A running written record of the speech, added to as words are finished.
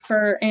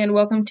Zephyr, and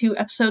welcome to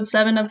Episode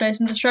 7 of Dice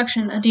and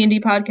Destruction, a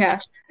D&D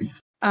podcast.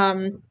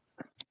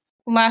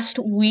 Last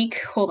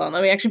week, hold on,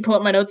 let me actually pull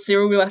up my notes to see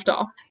where we left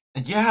off.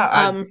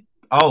 Yeah,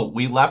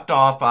 we left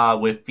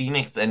off with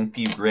Phoenix and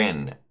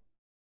Fugrin.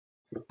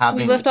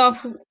 We left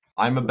off...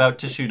 I'm about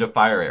to shoot a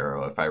fire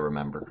arrow, if I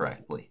remember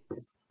correctly.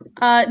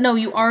 No,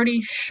 you already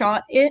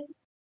shot it.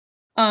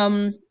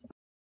 And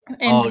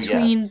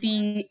between yes.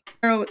 the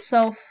arrow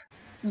itself,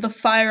 the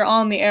fire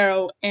on the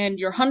arrow, and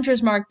your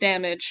Hunter's Mark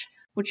damage,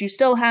 which you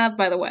still have,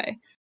 by the way,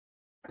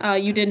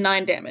 you did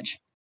 9 damage.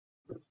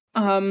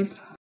 And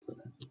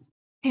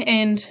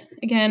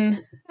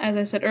again, as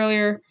I said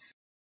earlier,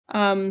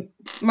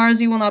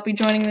 Marzi will not be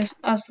joining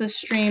us this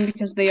stream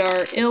because they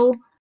are ill.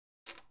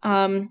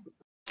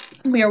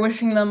 We are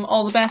wishing them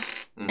all the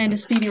best and a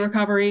speedy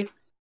recovery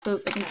so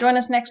that they can join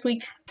us next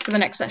week for the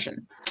next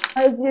session.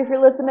 Marzi, if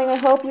you're listening, I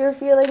hope you're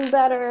feeling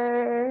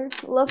better.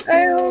 Love you.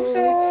 I hope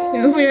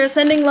so. We are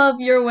sending love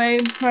your way,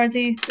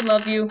 Marzi. We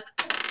love you.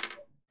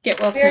 Get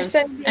well soon,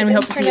 and we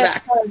hope to see you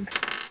back.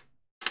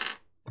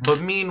 But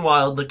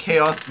meanwhile, the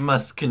chaos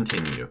must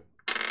continue.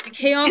 The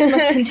chaos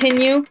must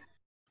continue.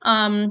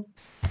 And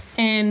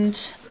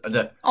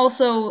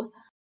also,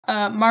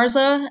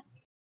 Marza,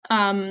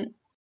 and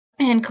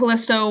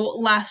Callisto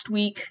last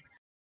week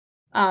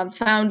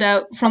found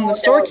out from the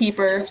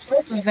storekeeper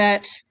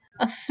that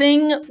a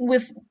thing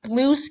with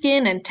blue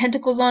skin and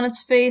tentacles on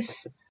its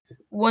face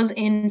was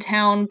in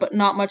town, but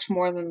not much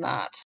more than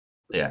that.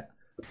 Yeah.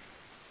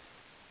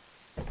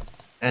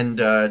 And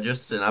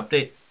just an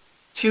update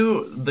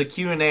to the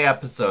Q&A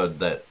episode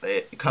that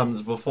it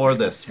comes before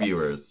this,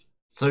 viewers.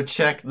 So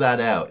check that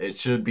out. It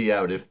should be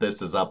out if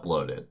this is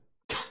uploaded.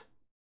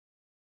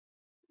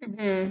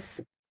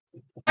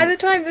 By the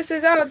time this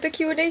is out, the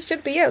Q&A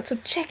should be out, so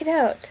check it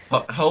out.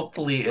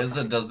 Hopefully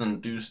Izza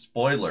doesn't do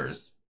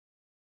spoilers.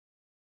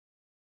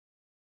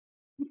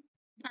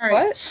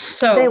 Alright, what?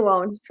 So... They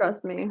won't,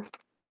 trust me.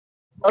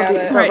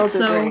 Right,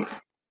 so...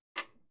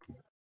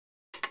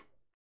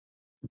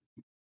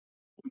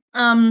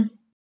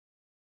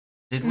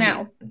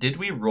 Did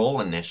we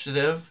roll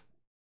initiative?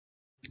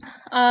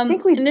 I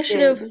think we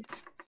initiative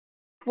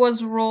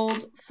was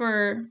rolled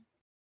for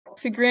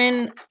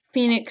Figrin,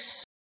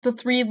 Phoenix, the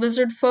 3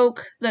 lizard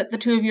folk that the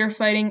 2 of you are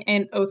fighting,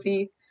 and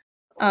Othi.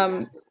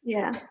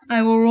 Yeah.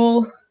 I will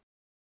roll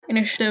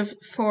initiative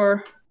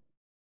for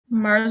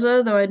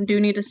Marza, though I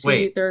do need to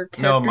see their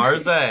character. No,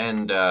 Marza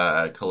and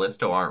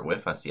Callisto aren't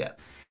with us yet.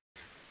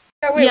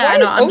 Yeah,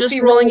 no, I'm just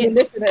rolling it.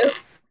 Initiative?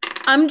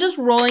 I'm just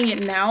rolling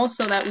it now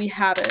so that we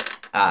have it.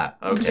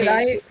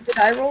 Okay. Did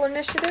I roll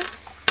initiative?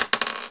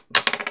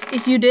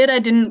 If you did, I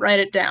didn't write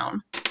it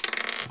down.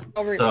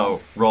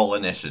 So, roll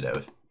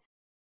initiative.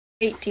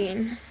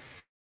 18.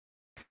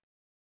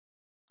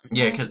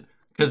 Yeah,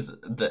 because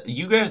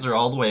you guys are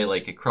all the way,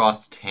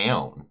 across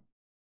town.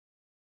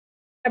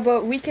 Yeah,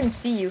 but we can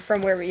see you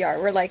from where we are.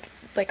 We're, up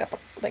the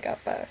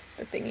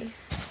thingy.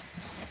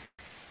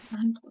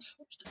 9 plus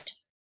 4 is 13.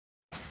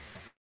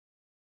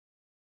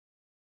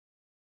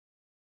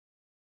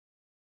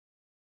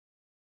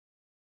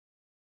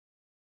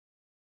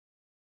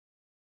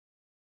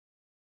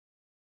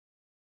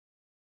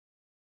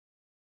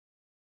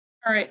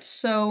 Alright,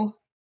 so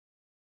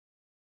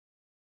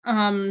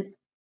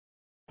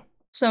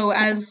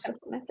as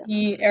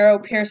the arrow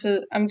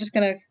pierces, I'm just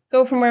gonna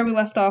go from where we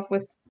left off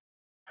with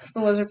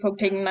the lizard folk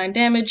taking 9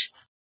 damage.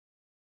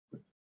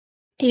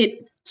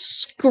 It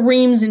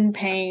screams in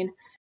pain.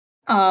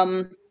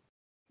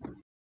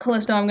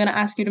 Callisto, I'm gonna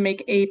ask you to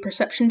make a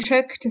perception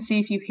check to see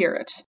if you hear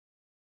it.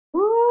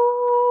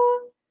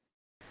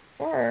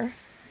 Or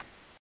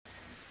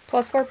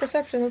plus 4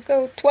 perception, let's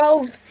go.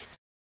 12.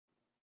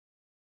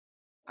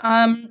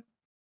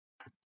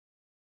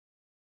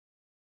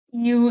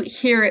 You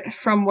hear it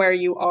from where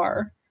you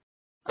are.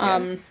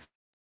 Do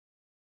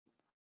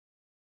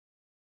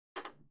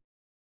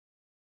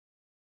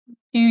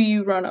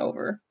you run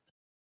over?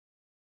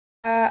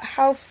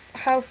 How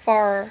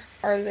far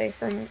are they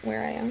from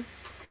where I am?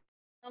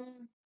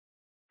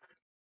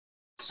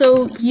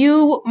 So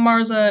you,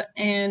 Marza,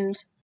 and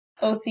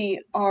Othi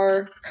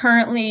are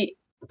currently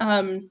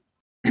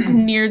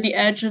near the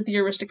edge of the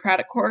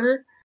aristocratic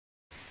quarter.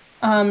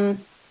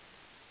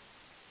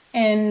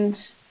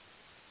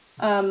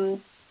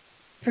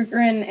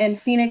 Figrin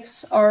and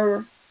Phoenix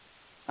are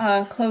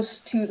close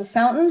to the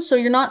fountain, so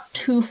you're not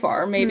too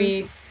far.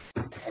 Maybe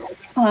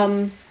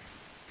 200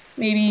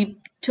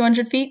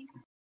 feet.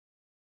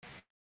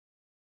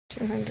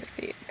 200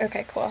 feet.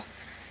 Okay, cool.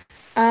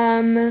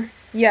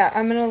 Yeah,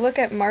 I'm gonna look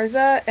at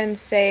Marza and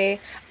say,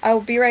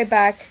 I'll be right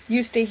back.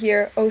 You stay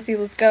here. Othi,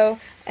 let's go.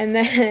 And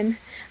then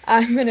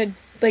I'm gonna,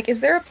 is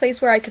there a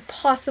place where I could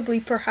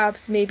possibly,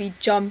 perhaps, maybe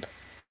jump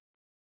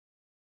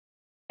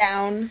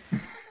down?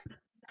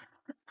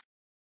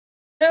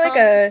 Is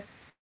there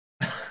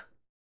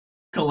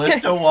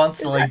Callisto wants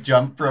to,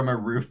 jump from a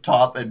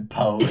rooftop and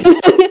pose.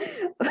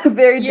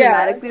 Very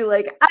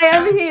dramatically, I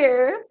am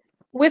here.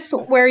 With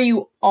where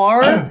you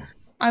are,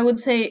 I would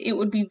say it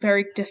would be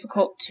very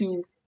difficult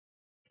to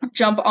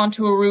jump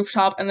onto a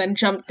rooftop and then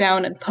jump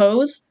down and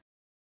pose.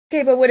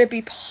 Okay, but would it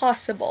be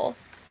possible?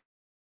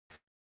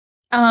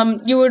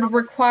 You would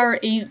require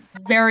a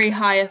very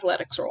high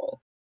athletics roll.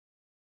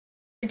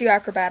 To do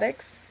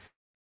acrobatics?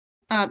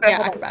 Yeah, hold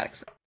on.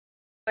 acrobatics.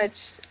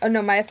 Oh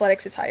no, my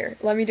athletics is higher.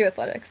 Let me do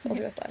athletics. I'll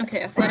do athletics.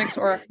 Okay, athletics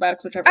or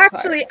acrobatics, whichever is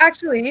higher.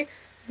 Actually,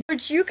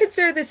 would you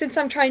consider this, since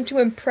I'm trying to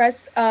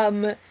impress,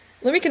 let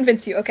me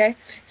convince you, okay?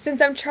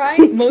 Since I'm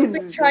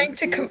mostly trying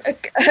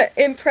to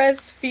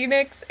impress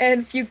Phoenix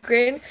and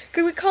Fugrin,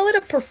 could we call it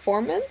a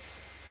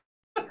performance?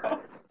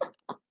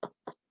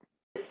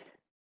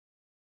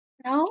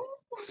 No?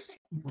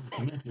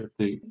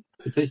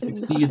 If they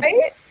succeed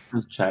Right?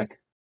 this check,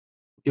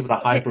 give it a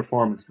high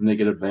performance, then they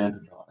get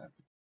advantage on it.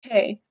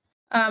 Okay.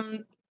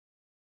 I'm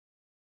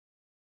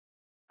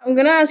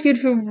gonna ask you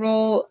to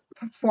roll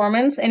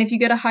performance, and if you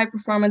get a high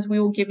performance, I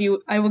will give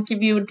you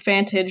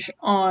advantage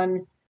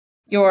on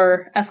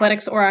your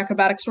athletics or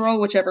acrobatics roll,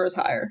 whichever is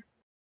higher.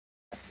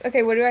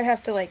 Okay, what do I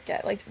have to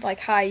get? Like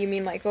high, you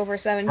mean like over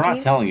 17? We're not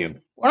telling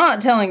you. We're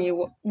not telling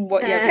you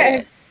what you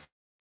get.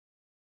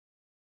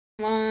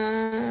 Come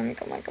on.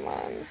 Come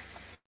on.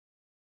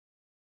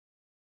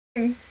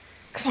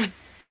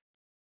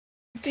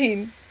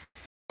 18.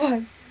 Come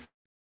on.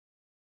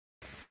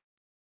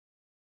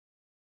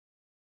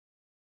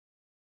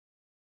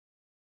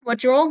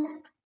 What'd you roll?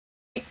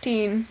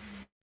 18.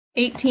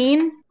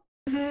 18?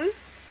 Mm-hmm.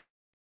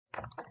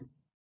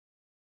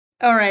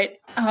 Alright.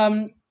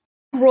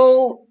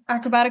 Roll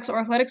acrobatics or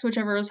athletics,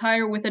 whichever is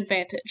higher, with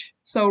advantage.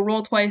 So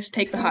roll twice,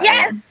 take the higher.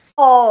 Yes! One.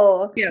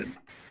 Oh. Yeah.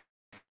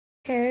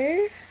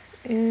 Okay.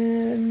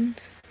 And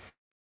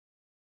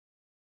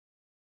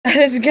that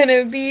is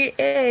gonna be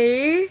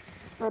a...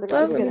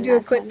 Let me do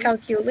a quick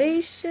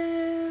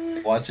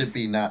calculation. Watch it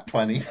be not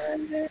 20.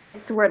 I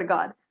swear to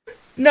God.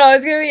 No,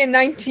 it's gonna be a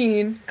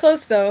 19.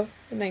 Close though.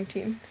 A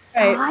 19.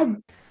 Right.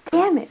 God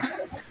damn it.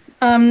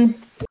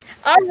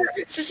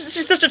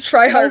 She's such a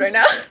tryhard right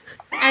now.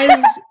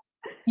 As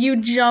you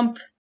jump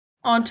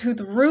onto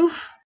the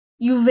roof,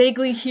 you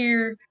vaguely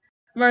hear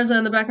Marza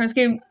in the background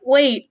scream,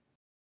 "Wait!"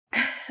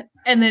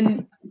 And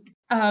then,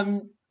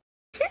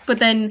 but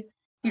then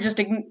you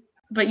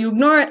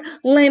ignore it,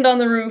 land on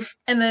the roof,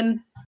 and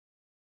then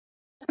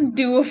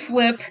do a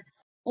flip,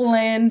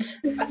 land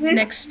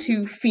next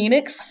to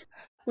Phoenix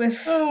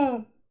with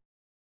a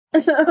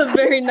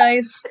very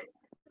nice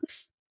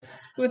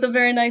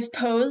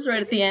pose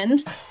right at the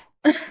end.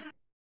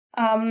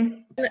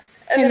 And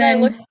then I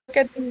want to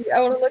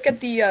look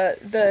at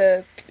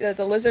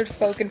the lizard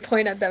folk and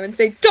point at them and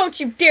say, "Don't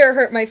you dare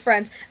hurt my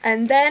friends!"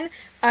 And then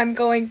I'm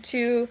going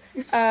to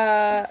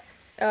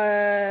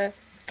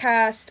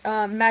cast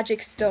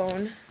magic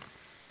stone.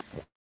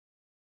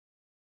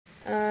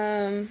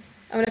 I'm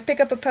gonna pick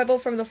up a pebble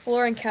from the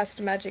floor and cast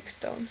magic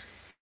stone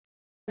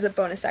as a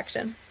bonus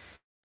action.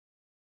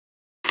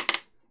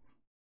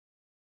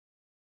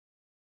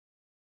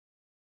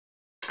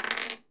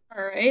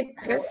 All right.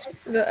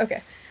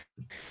 Okay.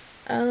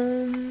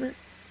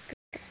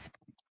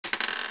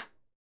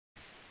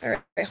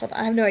 Alright, hold on.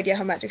 I have no idea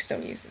how Magic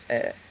Stone uses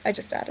it. I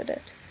just added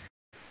it.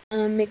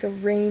 Make a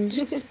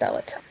ranged spell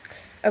attack.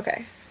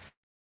 Okay.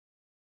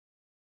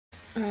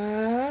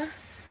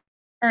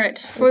 Alright,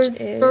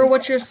 for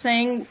what you're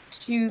saying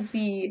to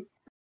the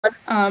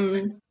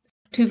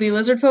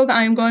lizard folk,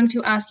 I am going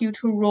to ask you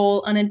to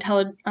roll an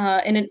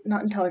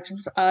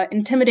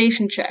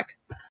intimidation check.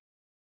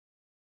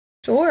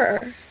 Sure.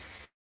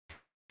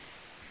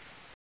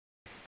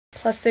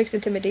 +6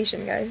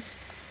 intimidation, guys.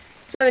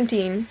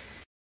 17.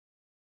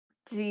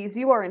 Jeez,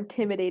 you are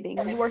intimidating.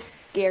 You are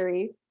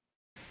scary.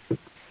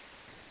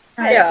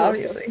 Yeah,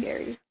 obviously. So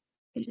scary.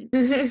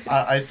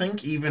 I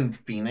think even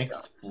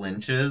Phoenix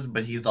flinches,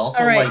 but he's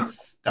also Alright.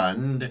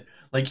 stunned.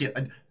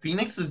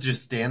 Phoenix is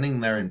just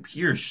standing there in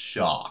pure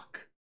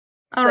shock.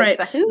 Alright,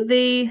 What?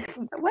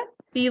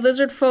 the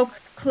lizard folk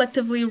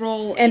collectively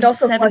roll and a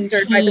also 17.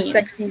 flustered by the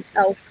sexy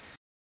elf.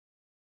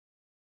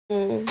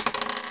 Ooh.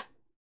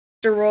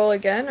 To roll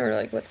again,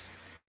 or what's?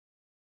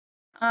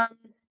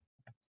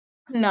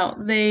 No,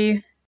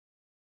 they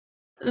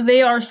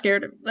are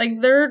scared.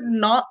 They're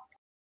not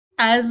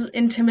as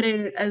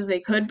intimidated as they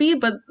could be,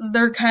 but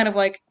they're kind of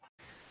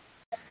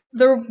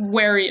they're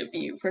wary of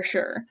you for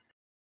sure.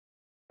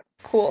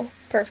 Cool.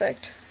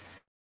 Perfect.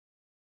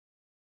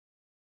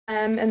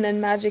 And then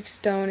Magic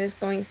Stone is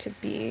going to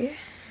be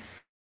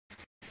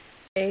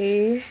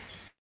a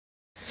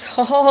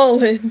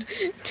solid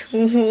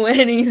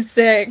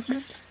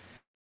 26.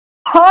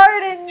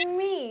 Pardon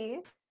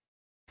me.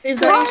 Is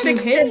that to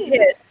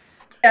hit?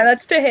 Yeah,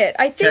 that's to hit.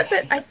 I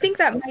think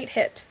that might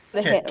hit.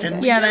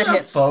 Can we Yeah, get that a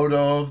hits.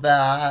 photo of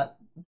that?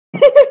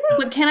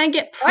 But can I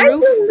get I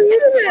proof? believe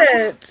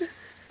it.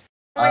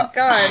 Oh my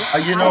god.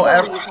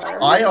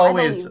 I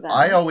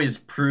always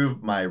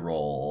prove my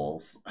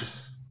rolls.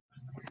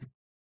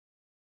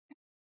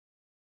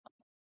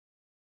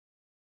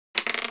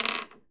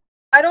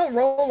 I don't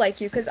roll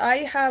like you because I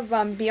have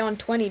Beyond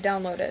 20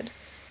 downloaded.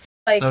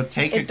 So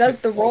does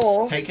the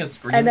roll. Take a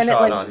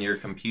screenshot on your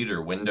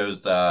computer,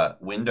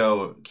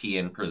 Window key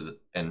and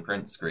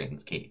print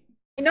screens key.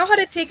 I know how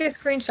to take a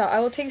screenshot. I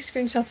will take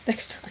screenshots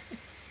next time.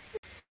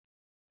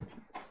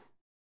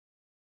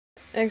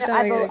 Next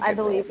time I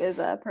believe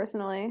Izza,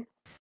 personally.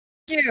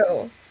 Thank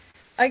you.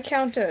 I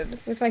counted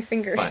with my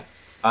fingers.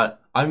 Fine.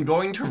 I'm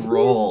going to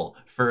roll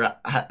for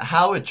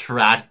how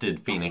attracted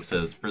Phoenix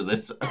is for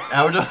this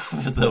out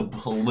of the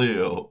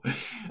blue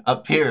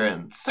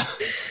appearance.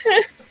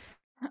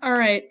 All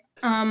right.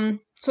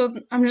 So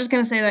I'm just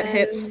gonna say that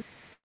hits.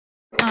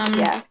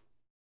 Yeah.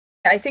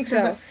 I think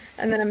so.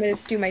 And then I'm gonna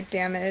do my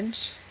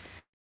damage,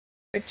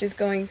 which is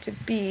going to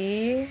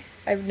be.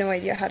 I have no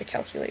idea how to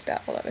calculate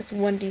that. Hold on. It's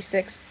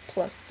 1d6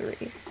 plus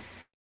 3.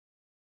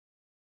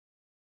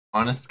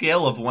 On a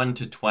scale of 1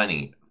 to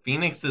 20,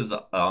 Phoenix is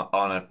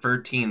on a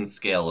 13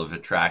 scale of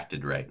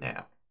attracted right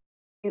now.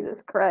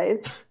 Jesus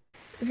Christ.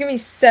 It's gonna be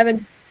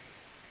 7.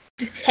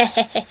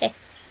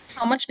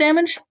 How much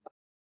damage?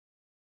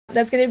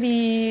 That's gonna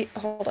be.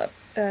 Hold up.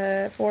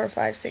 4,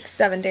 5, 6,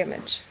 7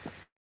 damage.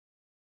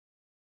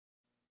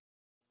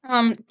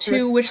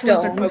 To which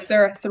lizard folk?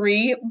 There are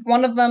 3.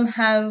 One of them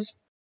has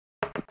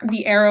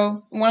the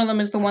arrow. One of them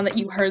is the one that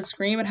you heard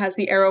scream. It has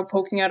the arrow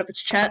poking out of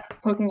its chest,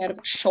 poking out of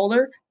its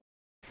shoulder.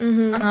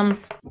 Mm-hmm.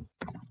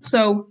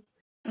 So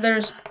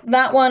there's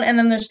that one, and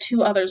then there's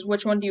 2 others.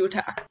 Which one do you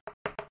attack?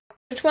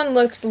 Which one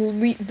looks the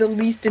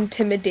least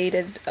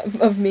intimidated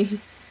of me?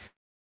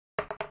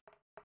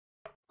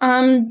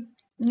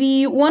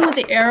 The one with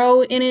the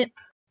arrow in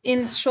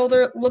its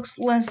shoulder looks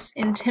less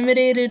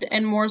intimidated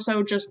and more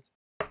so just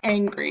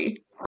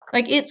angry.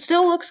 Like, it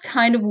still looks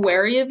kind of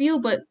wary of you,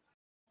 but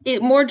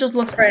it more just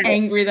looks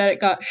angry that it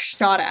got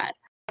shot at.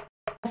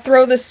 I'll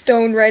throw the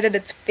stone right at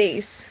its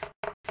face.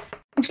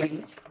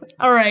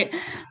 Alright.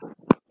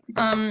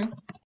 The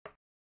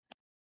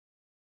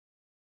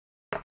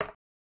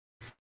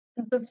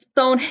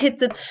stone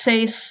hits its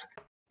face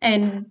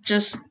and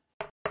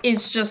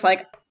is just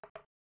like,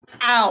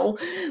 ow,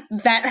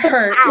 that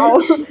hurt.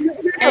 Ow.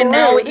 And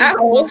now it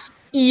looks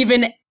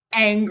even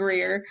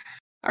angrier.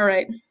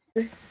 Alright.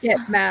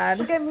 Get mad.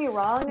 Don't get me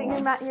wrong,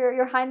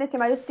 Your Highness,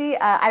 Your Majesty.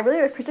 I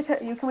really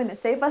appreciate you coming to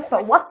save us,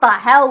 but what the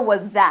hell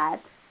was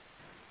that?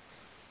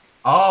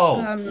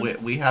 Oh,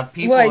 we have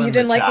people what, in you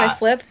didn't the like chat. my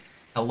flip?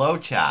 Hello,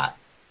 chat.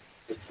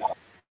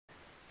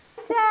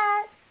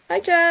 Chat. Hi,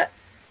 chat.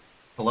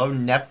 Hello,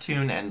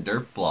 Neptune and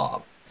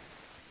Dirtblob.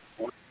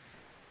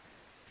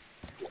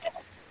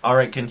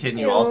 Alright,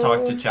 continue. I'll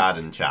talk to chat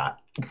in chat.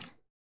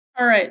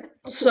 Alright,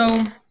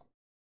 so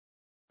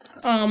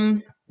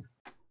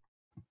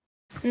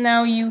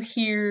now you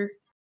hear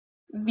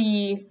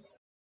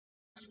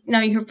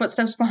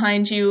footsteps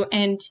behind you,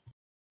 and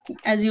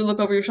as you look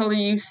over your shoulder,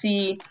 you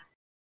see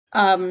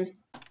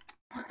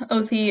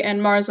Othi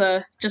and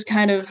Marza just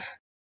kind of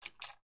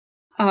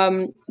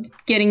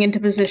getting into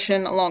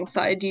position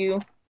alongside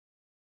you,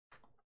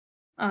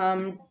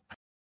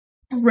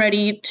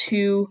 ready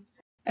to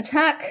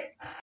attack.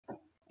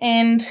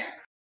 And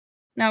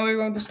now we're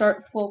going to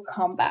start full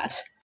combat.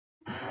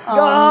 Let's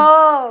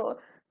go!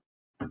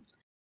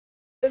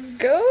 Let's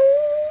go!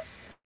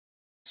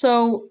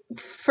 So,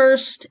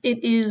 first,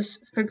 it is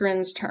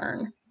Fagrin's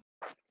turn.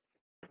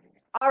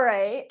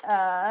 Alright,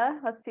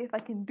 let's see if I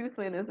can do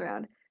something this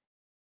round.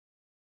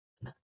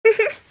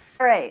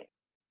 Alright.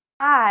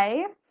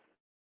 I'm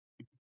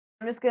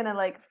just gonna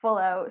like full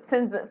out,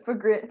 since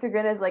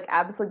Fagrin is like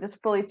absolutely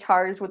just fully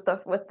charged with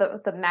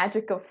the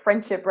magic of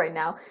friendship right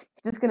now.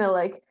 He's just gonna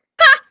like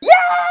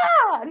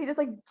yeah! And he just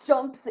like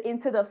jumps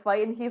into the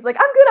fight and he's like,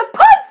 I'm gonna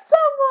punch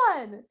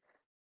someone!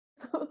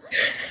 So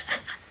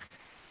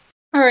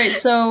Alright,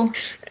 so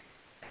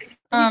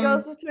he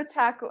goes to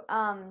attack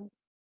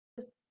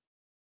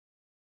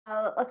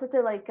let's just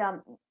say like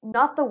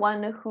not the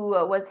one who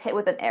was hit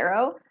with an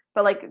arrow,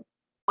 but like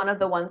one of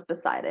the ones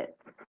beside it.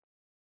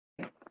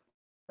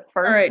 The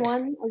first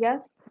one, I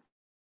guess.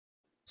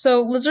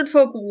 So Lizard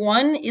Folk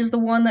 1 is the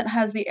one that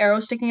has the arrow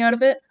sticking out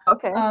of it.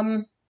 Okay.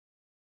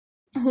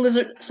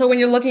 So when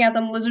you're looking at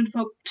them, Lizard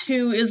Folk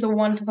 2 is the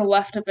one to the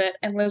left of it,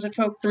 and Lizard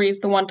Folk 3 is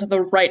the one to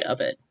the right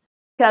of it.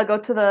 Okay, I'll go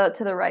to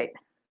the right.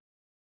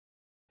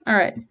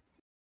 Alright.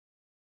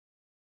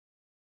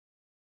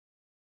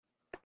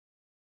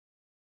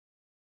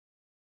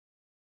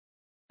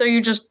 So you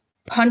just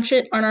punch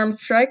it, unarmed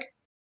strike?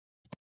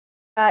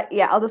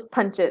 Yeah, I'll just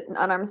punch it, an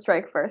unarmed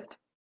strike first.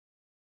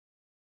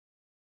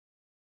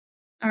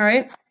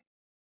 Alright.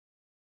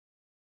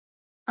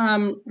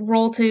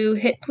 Roll to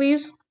hit,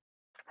 please.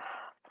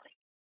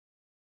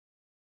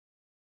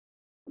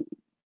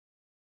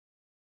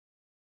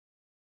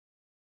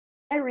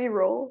 I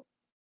re-roll.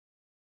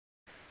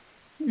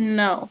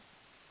 No.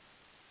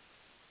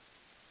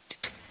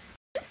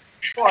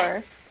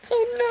 4.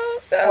 Oh no,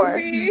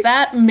 sorry.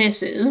 That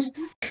misses.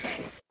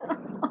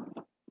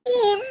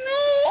 Oh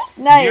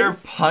no. Nice. Your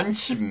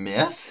punch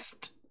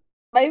missed?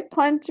 My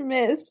punch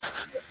missed.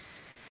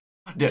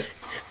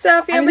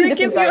 Safi, I'm gonna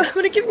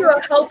give you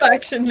a help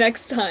action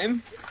next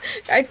time.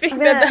 I think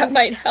that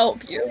might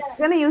help you. I'm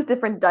gonna use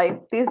different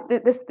dice.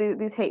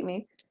 These hate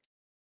me.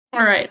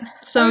 Alright,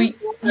 so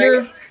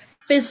your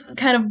fist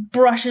kind of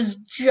brushes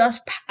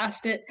just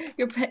past it.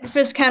 Your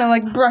fist kind of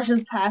like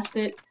brushes past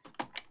it.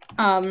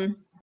 And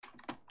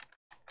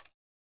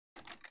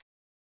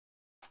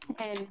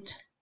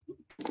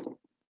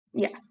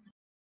yeah.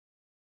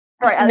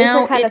 Alright, at least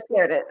Now I kind of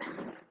scared it.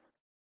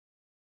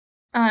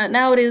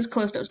 Now it is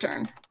Callisto's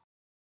turn.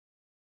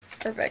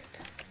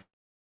 Perfect.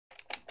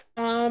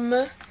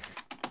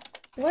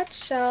 What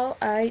shall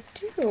I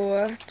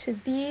do to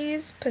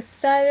these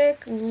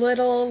pathetic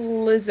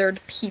little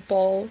lizard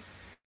people?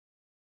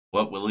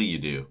 What will you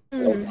do?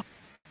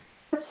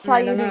 Let's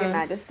try I don't using your know.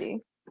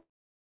 majesty.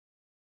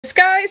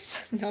 Disguise?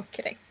 No,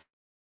 kidding.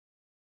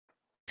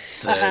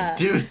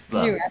 Seduce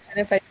Can you them. imagine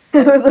if I...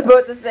 I was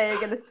about to say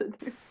you're gonna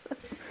seduce them.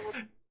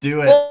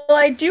 Do it. Well,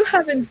 I do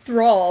have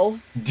enthrall.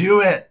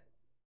 Do it.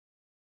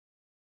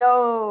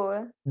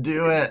 No,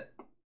 Do it.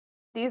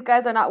 these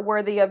guys are not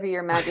worthy of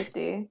your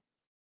majesty.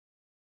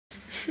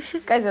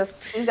 These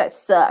guys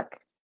suck.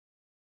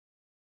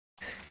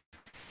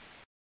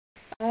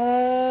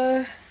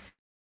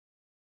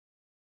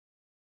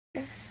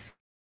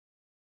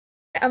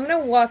 I'm gonna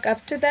walk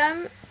up to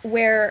them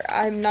where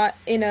I'm not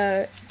in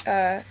a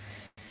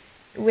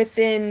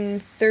within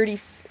 30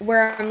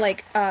 where I'm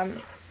like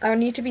I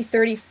need to be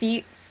 30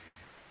 feet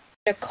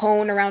in a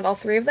cone around all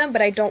three of them,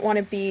 but I don't want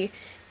to be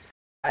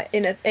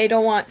I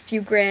don't want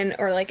Fugrin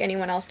or like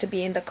anyone else to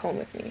be in the cone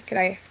with me. Could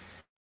I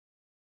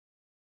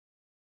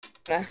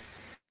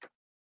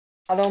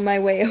follow my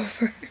way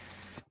over?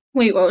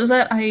 Wait, what was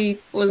that? I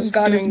was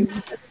Goddess. doing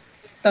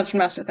Dungeon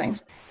Master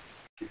things.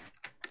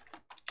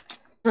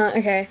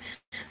 Okay.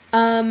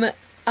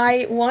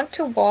 I want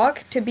to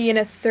walk to be in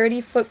a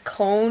 30-foot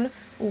cone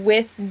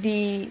with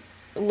the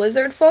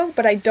lizard folk,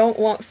 but I don't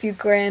want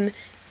Fugrin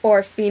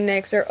or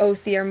Phoenix or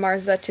Othi or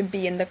Marza to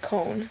be in the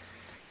cone.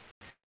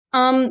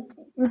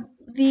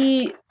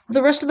 The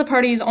rest of the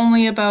party is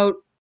only about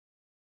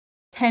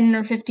 10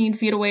 or 15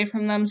 feet away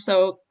from them,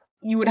 so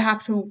you would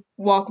have to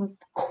walk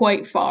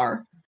quite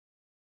far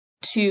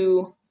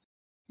to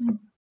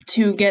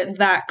get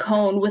that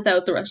cone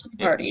without the rest of the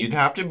party. You'd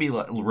have to be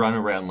run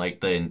around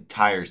like the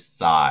entire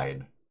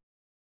side.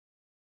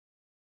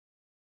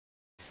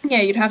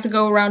 Yeah, you'd have to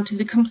go around to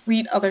the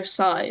complete other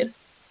side.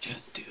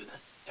 Just do the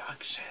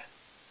seduction.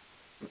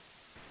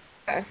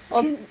 Okay.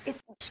 Well,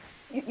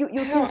 You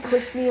can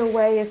push me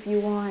away if you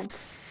want.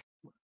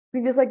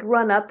 We just like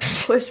run up,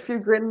 push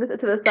Fugrin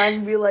to the side,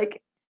 and be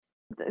like,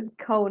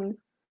 cone.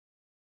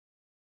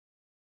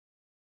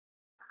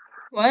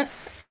 What?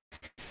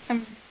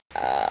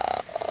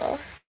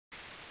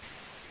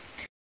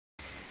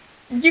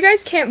 You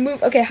guys can't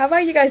move. Okay, how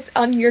about you guys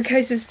on your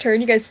guys'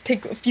 turn? You guys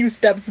take a few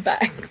steps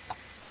back.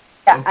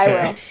 Yeah,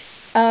 Okay.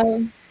 I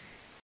will.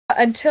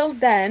 Until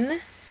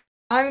then,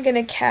 I'm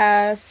gonna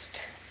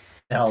cast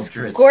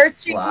Eldritch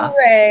Scorching Blast.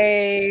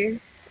 Ray.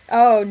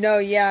 Oh no,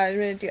 yeah, I'm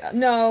gonna do that.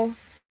 No,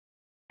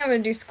 I'm gonna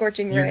do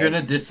Scorching Ray. You're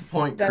gonna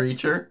disappoint That's-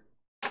 creature?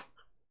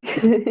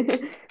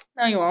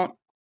 No, you won't.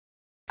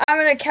 I'm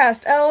gonna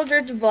cast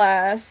Eldritch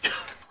Blast.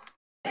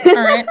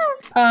 Alright.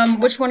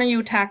 Which one are you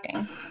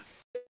attacking?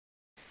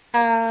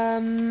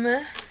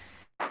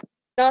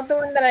 Not the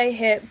one that I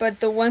hit, but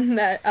the one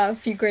that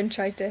Fugrin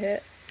tried to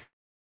hit.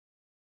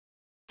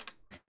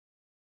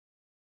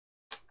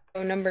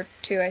 Oh, number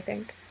 2, I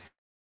think.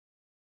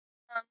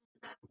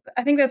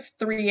 I think that's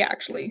 3,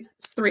 actually.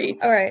 It's 3.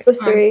 Alright. It was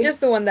 3. Just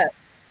the one that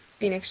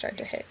Phoenix tried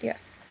to hit, yeah.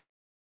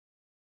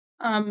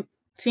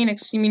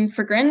 Phoenix, you mean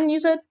for Grin, you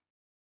said?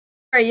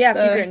 Alright, yeah,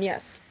 Fugrin,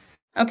 yes.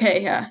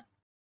 Okay, yeah.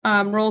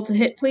 Roll to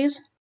hit,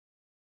 please.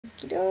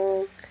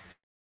 Okey-doke.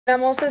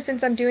 I'm also,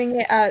 since I'm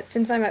doing it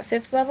since I'm at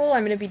 5th level,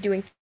 I'm gonna be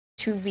doing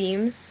 2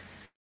 beams.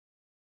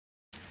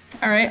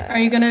 Alright, are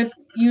you gonna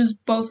use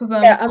both of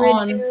them Yeah, I'm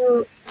gonna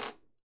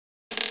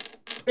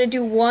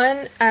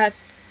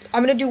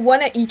do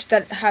one at each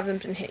that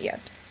haven't been hit yet.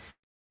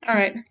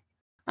 Alright.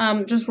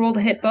 Just roll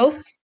to hit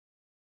both.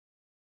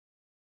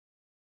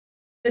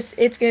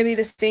 It's gonna be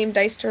the same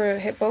dice to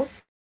hit both?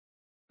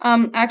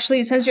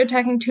 Actually, since you're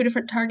attacking 2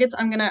 different targets,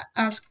 I'm gonna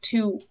ask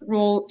to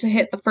roll to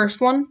hit the first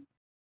one.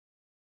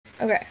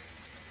 Okay.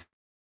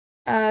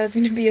 It's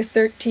gonna be a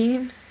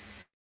 13.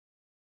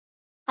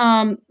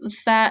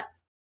 That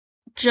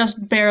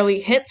just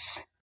barely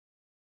hits.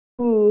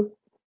 Ooh.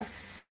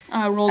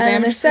 Roll And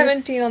damage, a please.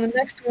 17 on the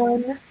next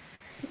one.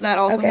 That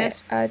also Okay.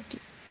 hits.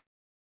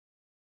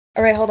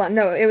 Alright, hold on.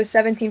 No, it was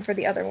 17 for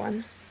the other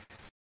one.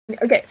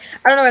 Okay,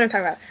 I don't know what I'm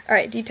talking about.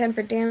 Alright, D10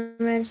 for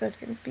damage, so that's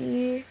gonna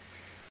be...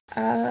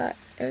 are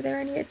there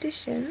any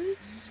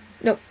additions?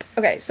 Nope.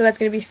 Okay, so that's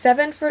gonna be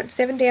 7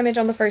 damage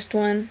on the first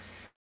one,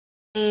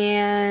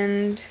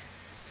 and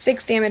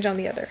 6 damage on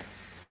the other.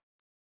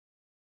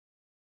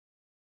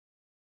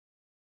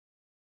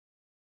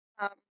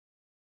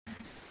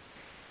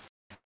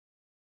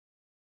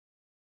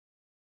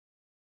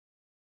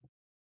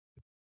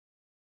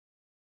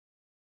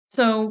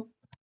 So,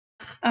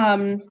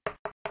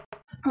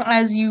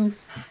 as you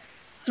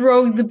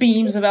throw the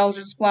beams of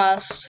Eldritch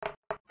Blast,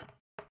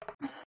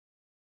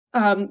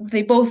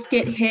 they both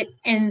get hit,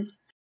 and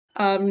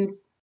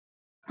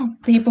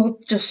they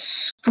both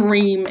just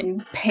scream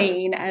in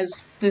pain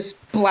as this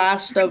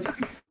blast of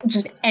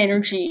just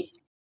energy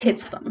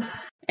hits them.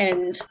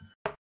 And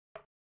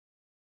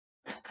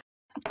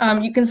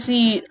you can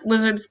see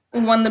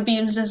when the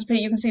beams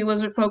dissipate, you can see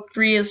Lizard Folk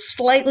 3 is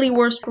slightly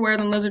worse for wear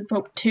than Lizard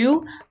Folk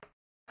 2,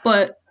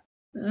 but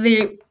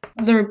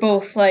they're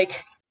both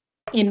like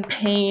in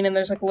pain, and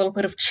there's like a little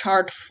bit of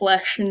charred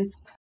flesh, and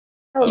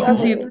you can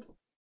see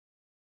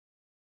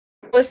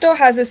Callisto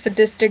has a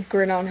sadistic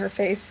grin on her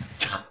face.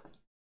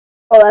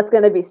 Oh, that's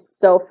gonna be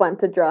so fun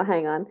to draw.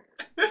 Hang on.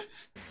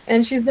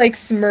 And she's like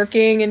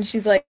smirking, and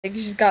she's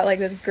got like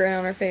this grin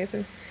on her face,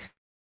 and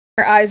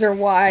her eyes are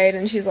wide,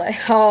 and she's like,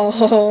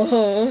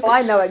 oh.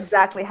 I know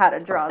exactly how to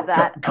draw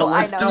that.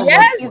 Callisto I know.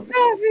 Yes,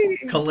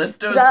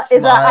 Callisto's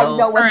is that I smile.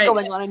 know what's Alright.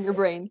 going on in your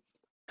brain.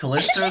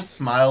 Callisto's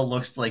smile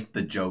looks like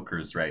the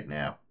Joker's right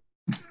now.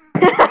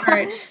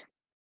 Alright.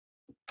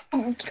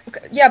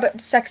 Yeah,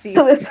 but sexy.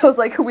 Callisto's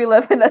like, we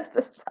live in a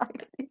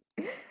society.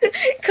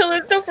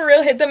 Callisto for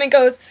real hit them and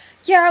goes,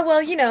 yeah,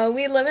 well, you know,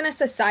 we live in a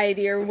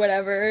society or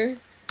whatever.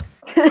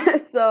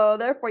 So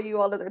therefore,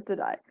 you all deserve to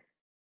die.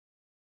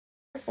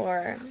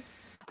 For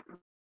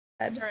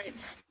Alright.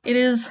 It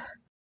is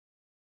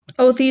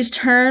Othi's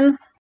turn.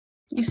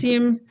 You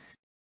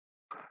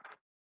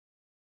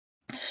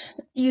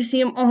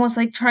see him almost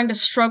like trying to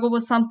struggle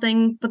with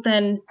something, but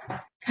then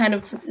kind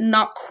of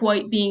not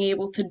quite being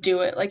able to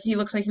do it. Like he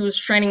looks like he was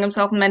straining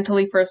himself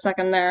mentally for a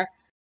second there.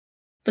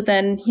 But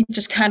then he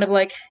just kind of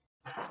like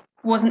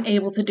wasn't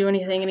able to do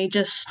anything, and he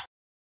just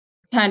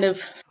kind of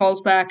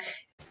falls back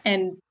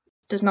and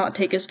does not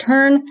take his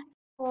turn.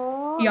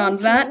 Beyond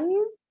that,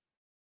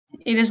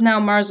 it is now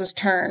Mars's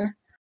turn.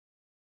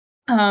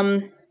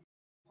 Hold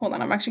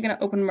on, I'm actually gonna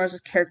open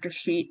Mars's character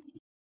sheet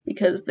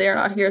because they're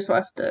not here, so I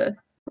have to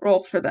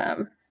roll for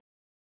them.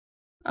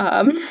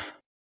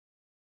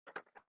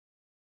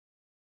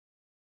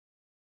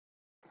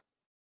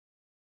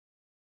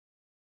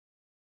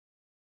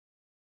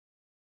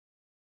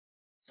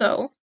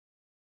 So,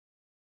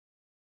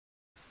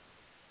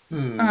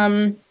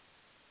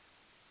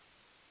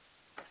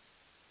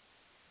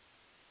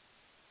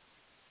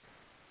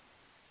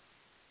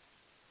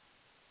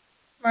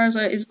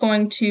 Marza is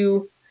going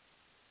to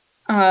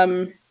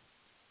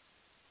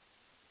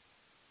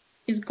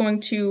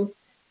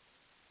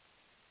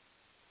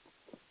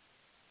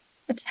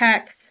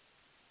attack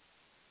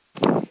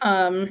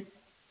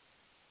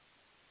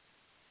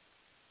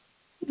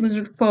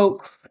Lizard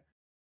Folk.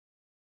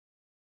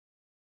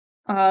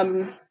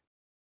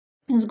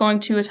 Is going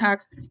to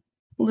attack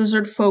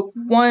Lizard Folk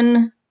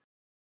 1.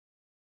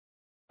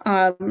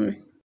 Hold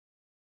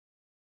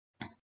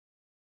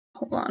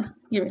on,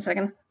 give me a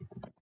second.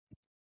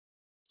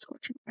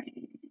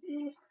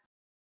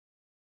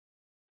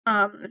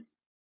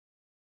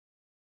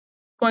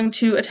 Going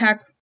to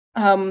attack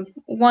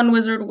one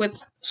wizard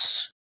with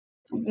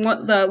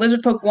the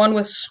Lizard Folk 1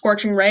 with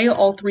Scorching Ray,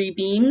 all 3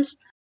 beams.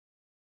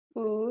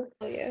 Ooh.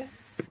 Oh, yeah.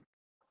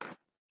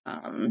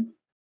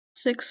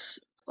 6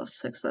 plus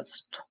 6,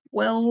 that's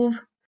 12.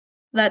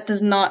 That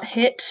does not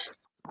hit.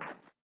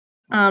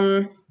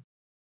 The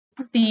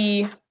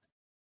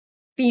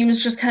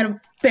beams just kind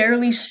of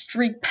barely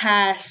streak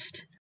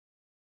past.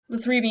 The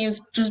 3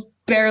 beams just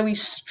barely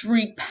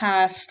streak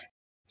past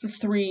the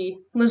 3.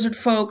 Lizard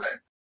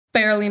Folk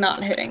barely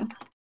not hitting.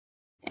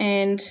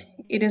 And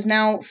it is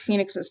now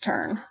Phoenix's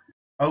turn.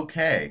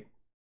 Okay.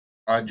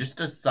 Just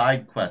a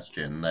side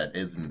question that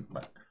isn't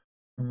like,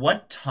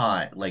 what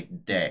time,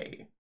 like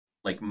day,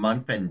 like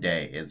month and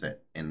day is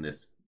it in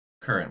this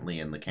currently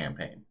in the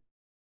campaign?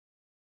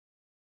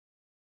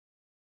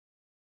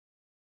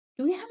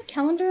 Do we have a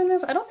calendar in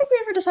this? I don't think we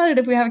ever decided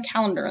if we have a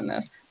calendar in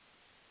this.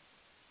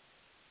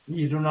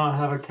 You do not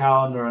have a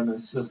calendar in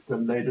this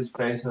system. They just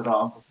base it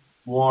off of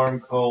warm,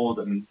 cold,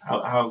 and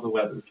how the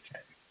weather's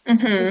changing.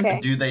 Mm-hmm. Okay.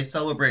 Do they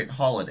celebrate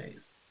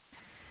holidays?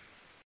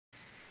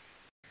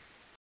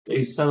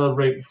 They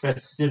celebrate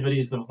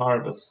festivities of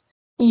harvest.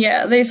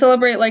 Yeah, they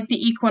celebrate like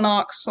the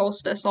equinox,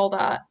 solstice, all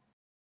that.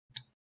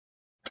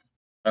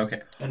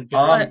 Okay. And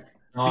But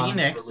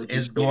Phoenix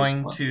is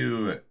going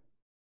to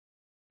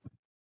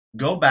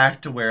go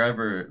back to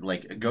wherever,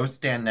 like, go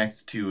stand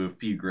next to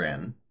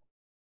Fugrin,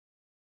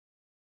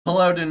 pull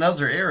out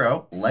another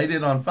arrow, light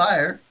it on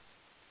fire,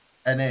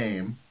 and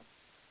aim.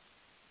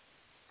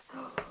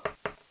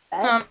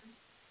 all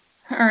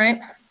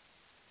right.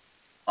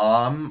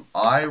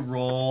 I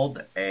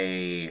rolled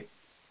a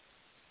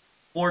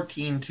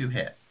 14 to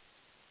hit.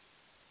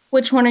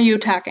 Which one are you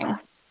attacking?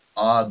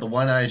 The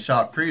one I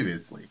shot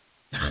previously.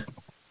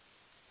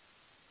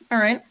 All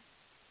right.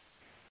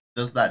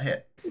 Does that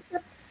hit?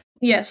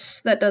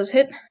 Yes, that does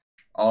hit.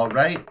 All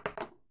right.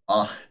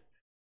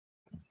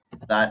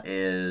 That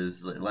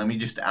is. Let me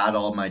just add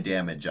all my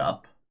damage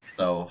up.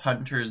 So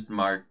Hunter's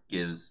Mark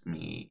gives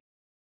me.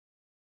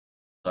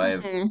 So I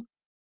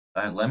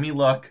have. Let me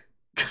look.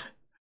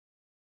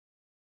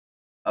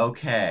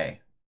 Okay.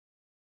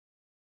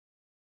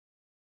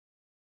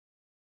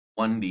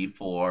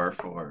 1d4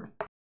 for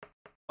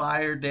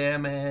fire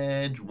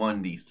damage,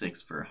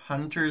 1d6 for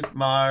Hunter's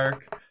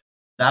Mark.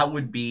 that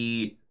would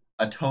be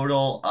a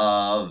total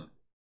of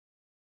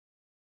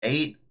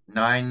 8,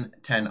 9,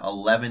 10,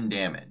 11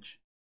 damage.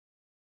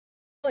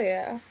 Oh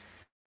yeah.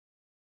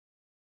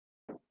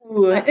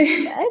 Ooh.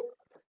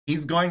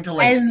 He's going to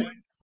like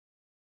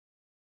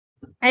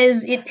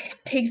as it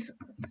takes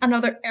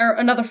another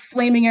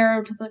flaming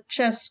arrow to the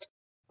chest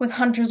with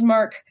Hunter's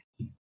Mark.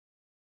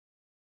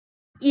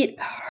 It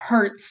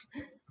hurts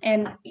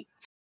and it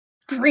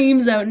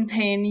screams out in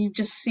pain. You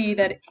just see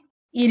that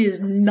it is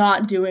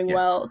not doing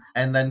well.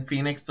 And then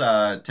Phoenix,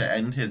 to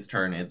end his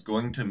turn, it's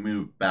going to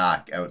move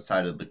back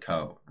outside of the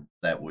cone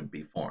that would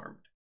be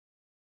formed.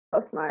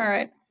 So smart. All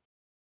right.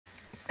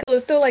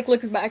 Callisto like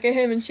looks back at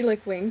him and she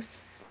like winks.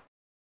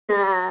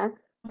 Nah.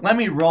 Let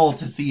me roll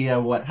to see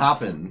what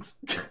happens.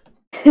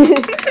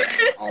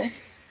 Oh.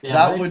 Yeah,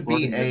 that they would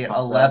be forgot a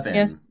about that. 11.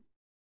 Yes.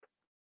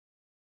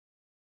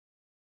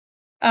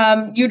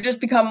 You just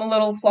become a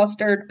little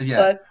flustered, Yeah,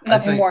 but I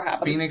nothing think more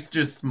happens. Phoenix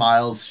just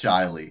smiles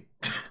shyly.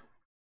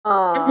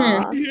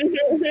 Aww.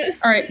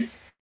 All right.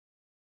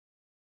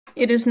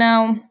 It is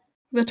now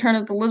the turn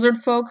of the lizard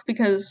folk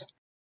because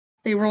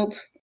they rolled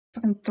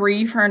fucking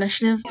 3 for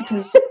initiative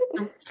because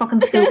they're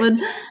fucking stupid.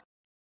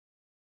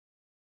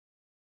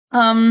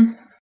 I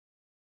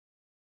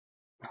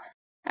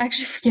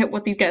actually forget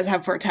what these guys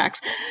have for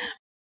attacks.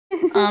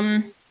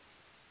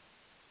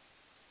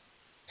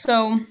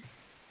 So,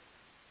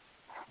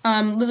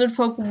 lizard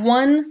folk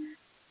 1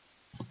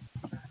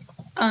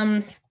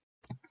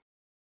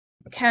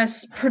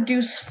 casts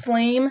produce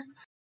flame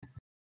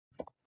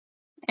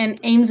and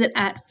aims it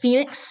at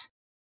Phoenix.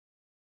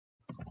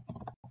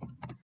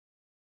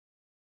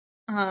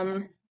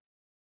 Hold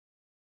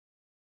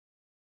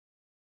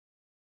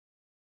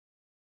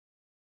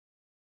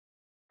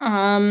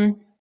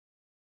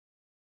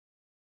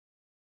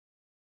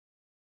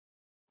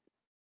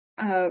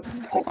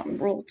on,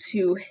 roll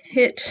to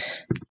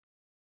hit.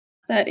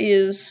 That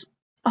is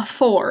a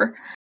 4.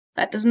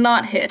 That does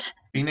not hit.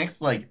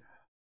 Phoenix, like,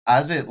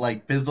 as it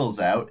like fizzles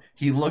out,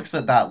 he looks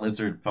at that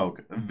lizard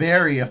folk,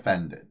 very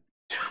offended.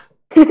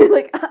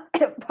 Like,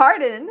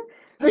 pardon?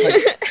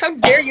 Like, How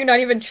dare you not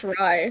even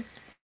try?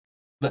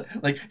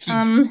 like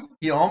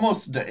he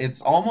almost,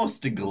 it's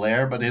almost a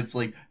glare, but it's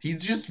like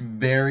he's just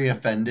very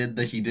offended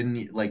that he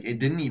didn't like it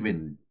didn't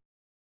even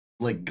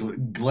like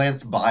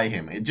glance by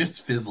him. It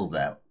just fizzles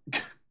out.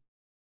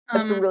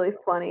 That's really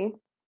funny.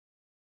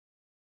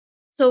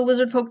 So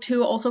Lizard Folk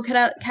 2 also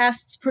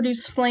casts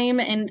Produce Flame,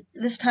 and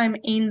this time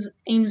aims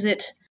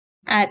it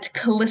at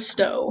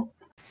Callisto.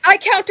 I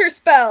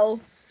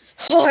counterspell!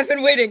 Oh, I've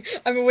been waiting.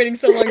 I've been waiting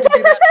so long to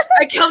do that.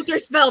 I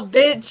counterspell,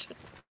 bitch!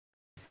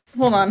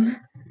 Hold on.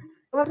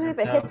 What happens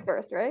if it hits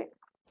first, right?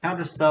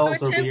 Counterspells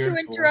To are attempt weird. to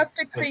interrupt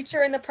a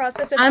creature in the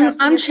process of I'm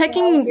casting a spell,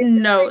 checking if the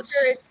notes.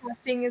 creature is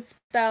casting a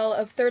spell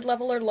of 3rd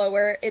level or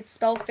lower, its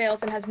spell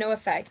fails and has no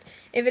effect.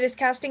 If it is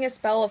casting a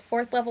spell of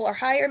 4th level or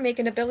higher, make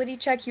an ability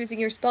check using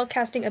your spell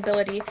casting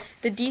ability.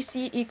 The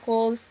DC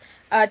equals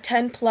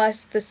 10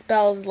 plus the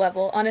spell's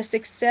level. On a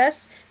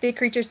success, the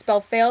creature's spell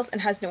fails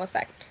and has no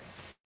effect.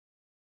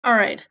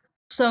 Alright.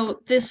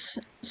 So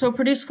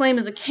Produce Flame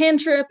is a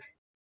cantrip.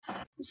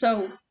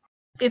 So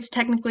it's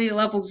technically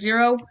level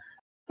 0.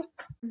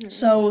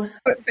 So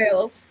it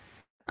fails.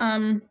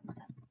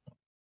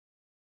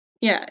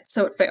 Yeah,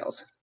 so it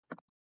fails.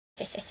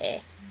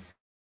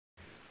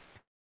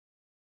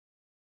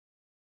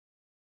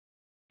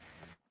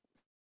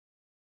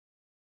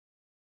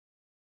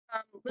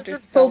 Lizard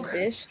Folk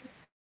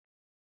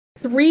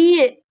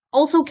 3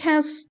 also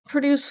casts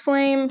Produce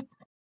Flame,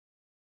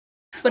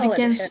 but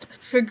against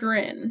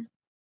Figrin.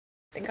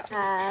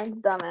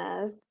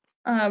 Dumbass.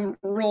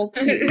 Roll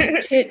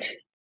to hit.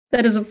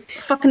 That is a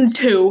fucking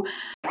 2.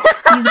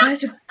 These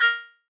guys are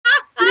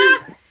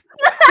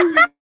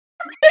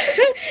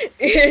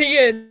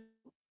Idiot.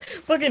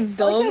 Fucking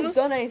dumb. I couldn't have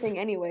done anything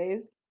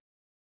anyways.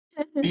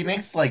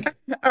 Phoenix like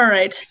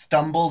Alright.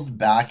 stumbles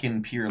back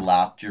in pure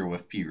laughter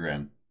with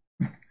Figrin.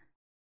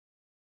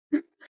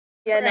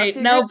 Yeah, right,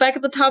 now back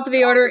at the top of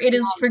the order, it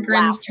is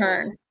Figrin's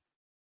turn.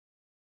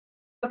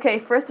 Okay,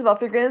 first of all,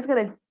 Figrin's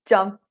gonna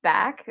jump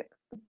back,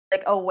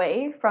 like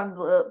away from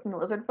the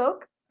lizard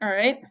folk.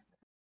 Alright.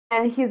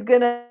 And he's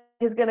gonna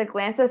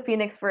glance at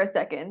Phoenix for a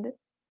second,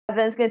 and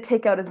then he's gonna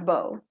take out his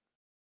bow.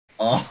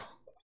 Oh.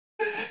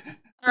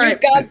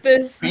 Alright. You got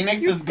this.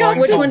 Phoenix is going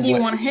Which to one do you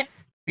want to hit?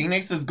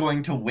 Phoenix is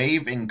going to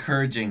wave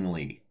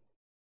encouragingly.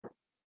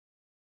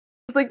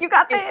 It's like, you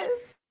got this!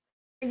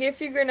 Give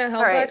Figrin a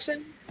help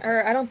action?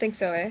 Or I don't think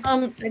so, eh?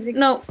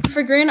 No,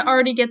 Figrin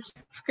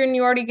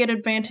you already get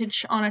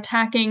advantage on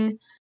attacking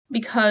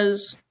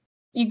because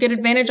you get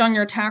advantage on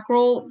your attack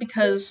roll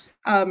because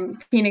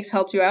Phoenix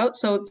helped you out,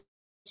 so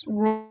it's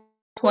roll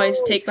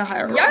twice, take the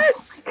higher roll.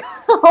 Yes!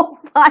 Oh,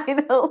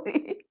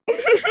 finally!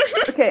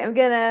 Okay, I'm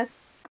gonna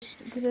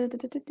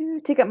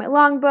take out my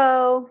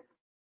longbow.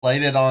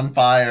 Light it on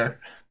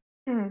fire.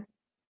 I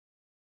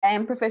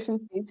am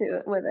proficiency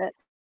with it.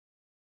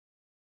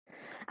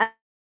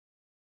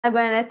 I'm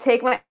gonna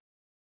take my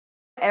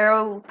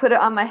arrow, put it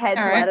on my head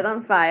to light it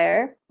on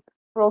fire.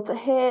 Roll to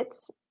hit.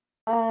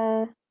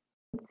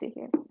 Let's see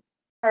here.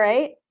 All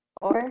right.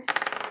 Or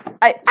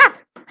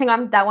hang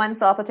on, that one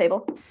fell off the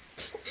table.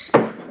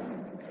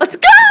 Let's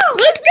go!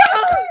 Let's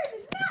go!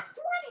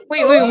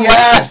 Wait, what?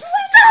 Yes!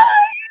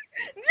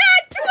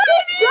 Nat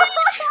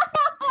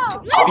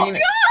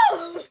 20!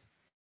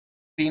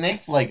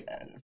 Phoenix,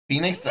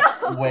 Phoenix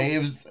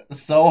waves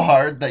so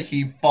hard that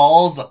he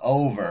falls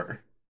over.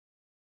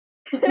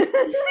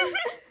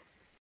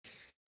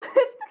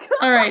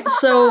 All right,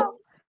 so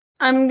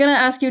I'm gonna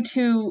ask you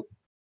to.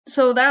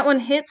 So that one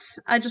hits.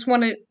 I just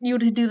wanted you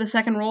to do the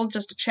second roll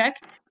just to check.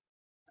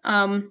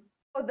 Oh,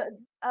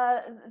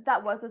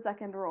 that was the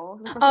second roll.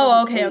 The first one Oh,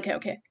 was an okay, 8. okay,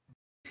 okay.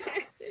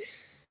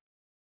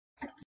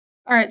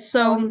 All right, That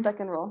so was the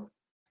second roll.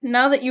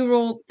 now that you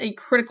rolled a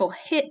critical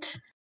hit,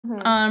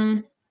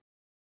 Mhm.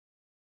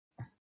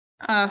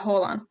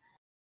 hold on.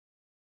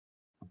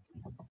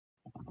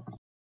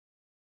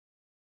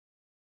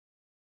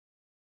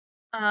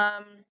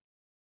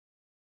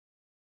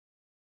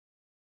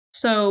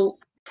 So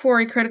for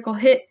a critical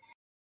hit,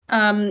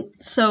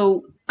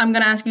 so I'm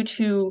gonna ask you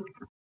to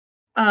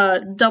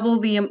double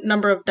the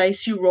number of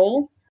dice you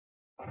roll.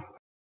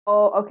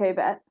 Oh, okay,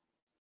 bet.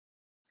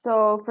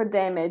 So for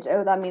damage,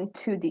 that mean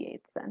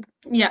 2d8s then.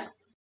 Yeah.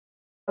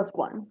 Plus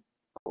 1.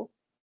 Cool.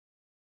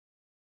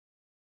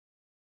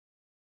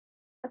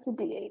 That's a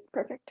d8.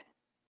 Perfect.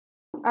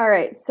 All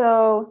right,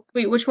 so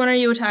Wait, which one are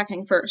you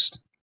attacking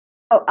first?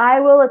 oh, I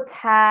will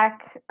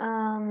attack.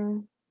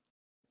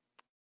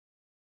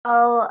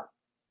 I'll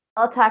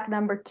attack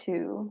number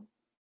 2.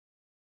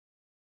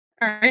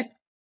 All right.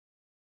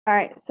 All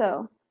right,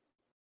 so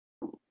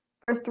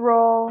first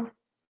roll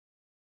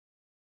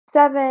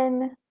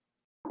 7,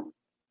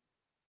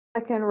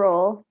 second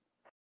roll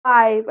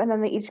 5, and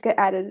then they each get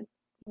added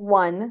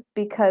 1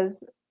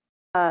 because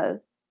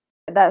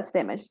that's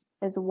damage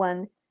is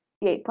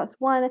 1d8 plus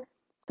 1.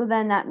 So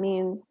then that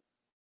means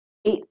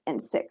 8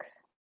 and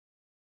 6.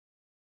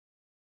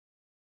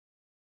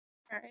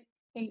 All right.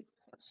 8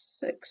 plus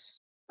 6.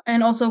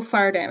 And also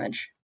fire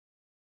damage.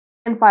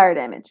 And fire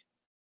damage.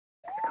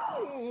 Let's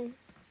go.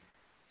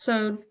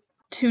 So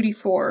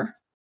 2d4.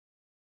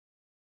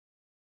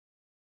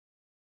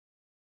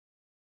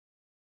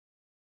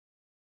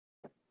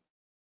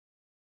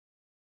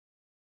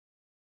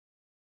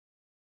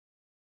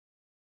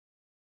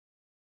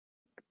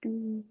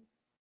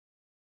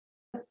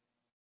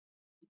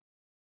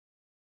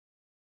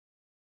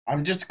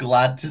 I'm just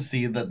glad to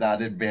see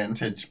that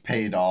advantage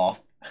paid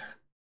off.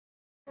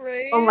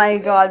 Right? Oh my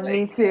god,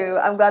 me too.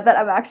 I'm glad that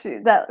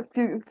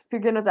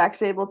Fugin was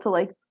actually able to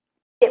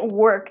it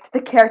worked.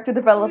 The character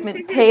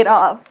development paid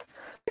off.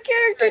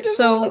 Character Right,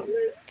 so-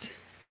 development.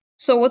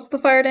 So what's the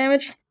fire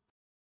damage?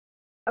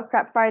 Oh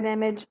crap, fire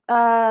damage.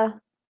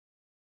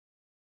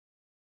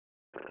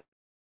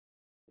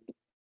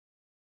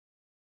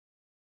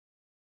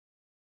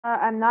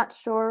 I'm not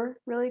sure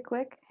really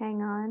quick.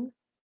 Hang on.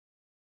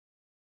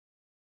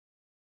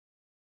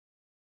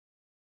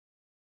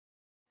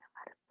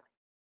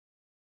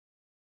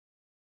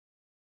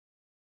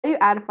 How do you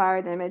add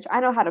fire damage? I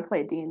know how to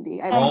play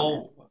D&D. I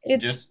promise.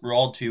 Just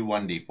roll 2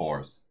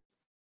 1d4s.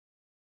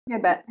 I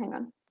bet. Hang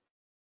on.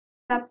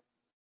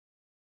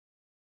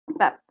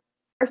 Bet.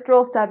 First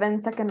roll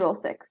 7, second roll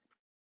 6.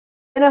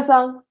 In a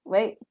song.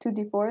 Wait,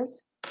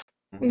 2d4s.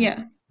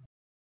 Yeah.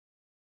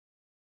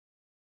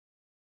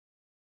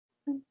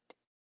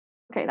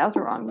 Okay, that was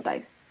the wrong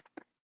dice.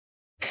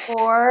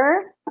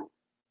 4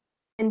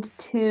 and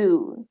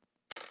 2.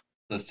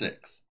 So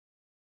 6.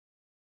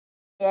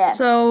 Yes.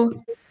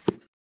 So.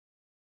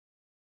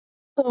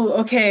 Oh,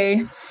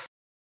 okay.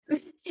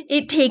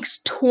 It takes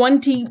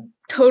 20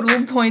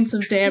 total points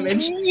of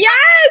damage.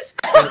 Yes!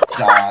 Just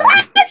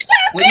die.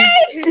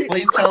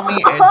 Please tell me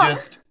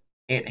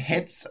it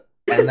hits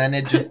and then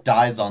it just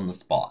dies on the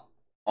spot.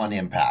 On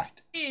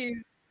impact.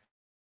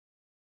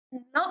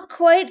 Not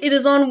quite. It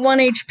is on 1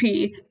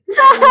 HP.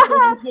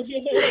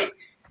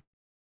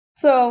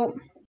 So,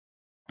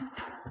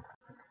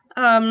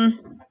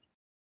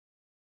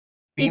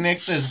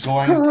 Phoenix it is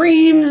going to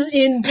screams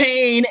in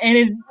pain,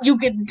 and you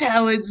can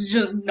tell it's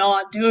just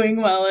not doing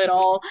well at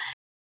all.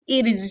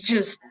 It is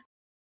just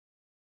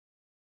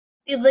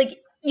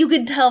you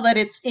can tell that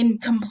it's in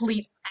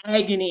complete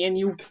agony, and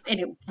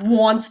it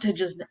wants to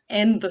just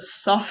end the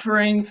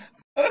suffering,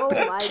 Oh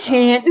but my it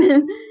can't.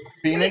 god.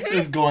 Phoenix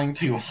is going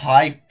to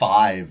high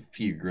five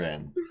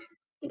Fugrin.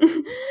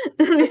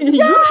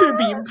 You should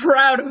be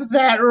proud of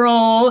that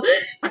roll.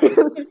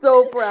 I'm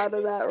so proud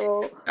of that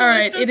roll. All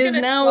right, it is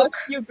now.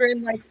 You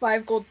grin like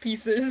 5 gold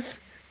pieces.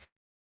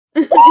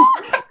 All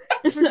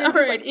just,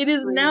 right, it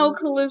is now screams.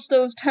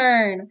 Callisto's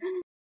turn.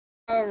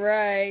 All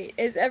right.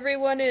 Is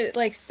everyone at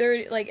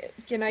 30?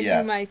 Can I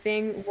Yes. do my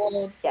thing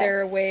while Yes.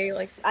 they're away?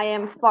 I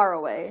am far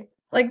away.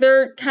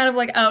 They're kind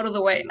of out of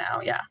the way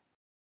now. Yeah.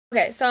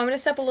 Okay, so I'm gonna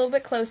step a little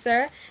bit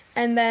closer,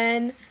 and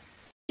then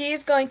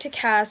she's going to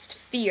cast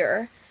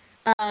Fear.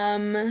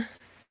 Yeah.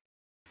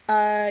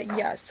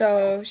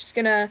 So she's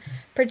gonna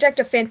project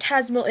a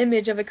phantasmal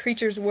image of a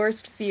creature's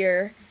worst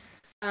fear.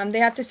 They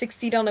have to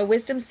succeed on a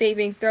Wisdom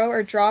saving throw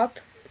or drop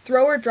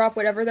throw or drop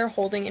whatever they're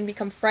holding and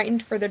become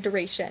frightened for the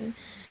duration.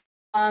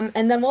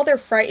 And then while they're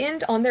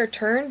frightened, on their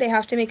turn, they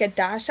have to make a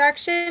dash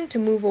action to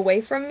move away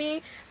from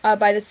me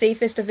by the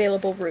safest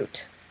available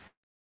route.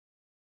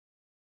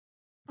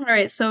 All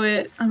right, so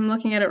I'm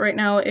looking at it right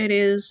now. It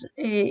is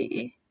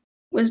a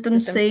wisdom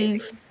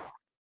save.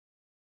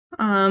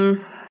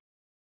 Have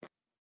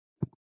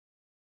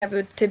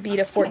to beat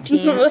a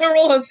 14.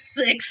 Roll a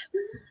 6.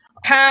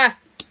 Ha!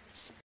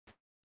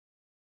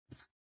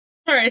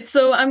 All right,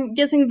 so I'm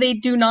guessing they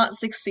do not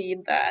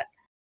succeed that.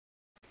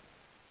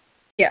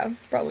 Yeah,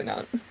 probably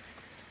not.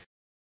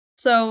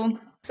 So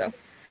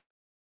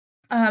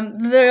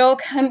they all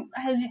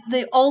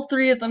all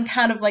three of them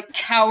kind of like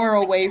cower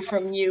away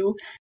from you,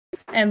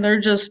 and they're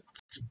just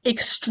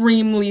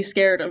extremely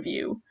scared of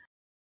you.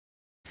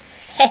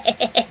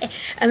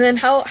 And then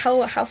how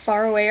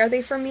far away are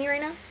they from me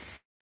right now?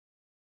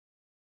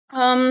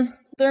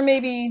 They're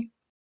maybe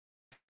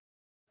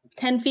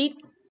 10 feet.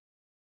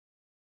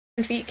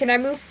 10 feet. Can I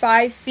move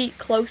 5 feet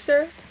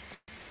closer?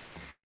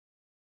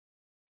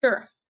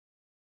 Sure.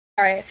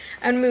 All right,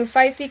 I'm gonna move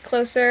 5 feet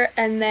closer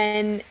and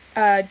then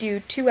do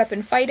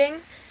 2-weapon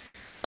fighting.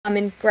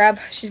 And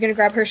she's gonna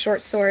grab her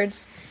short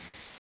swords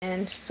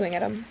and swing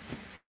at them.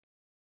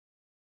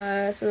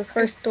 So the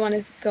first one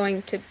is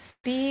going to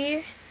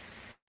be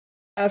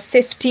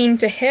 15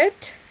 to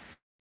hit.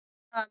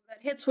 That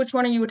hits. Which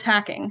one are you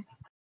attacking?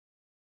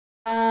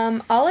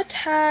 I'll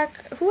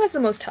attack. Who has the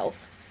most health?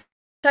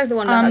 Attack the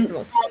one that has the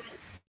most health.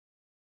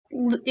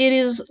 It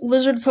is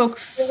Lizard Folk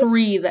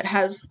 3 that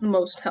has the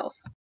most health.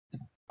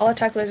 I'll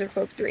attack Lizard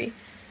Folk 3.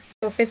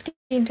 So 15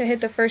 to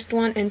hit the first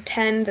one and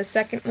 10 the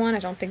second one. I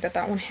don't think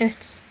that one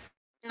hits.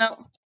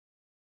 No.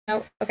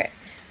 No? Okay.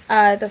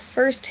 The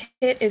first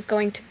hit is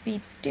going to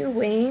be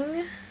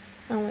doing...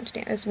 How much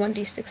damage? It's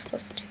 1d6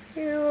 plus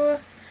 2.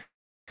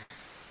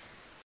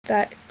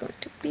 That is going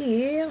to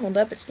be... Hold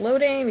up, it's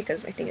loading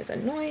because my thing is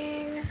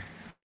annoying.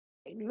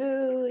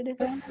 Mood.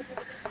 I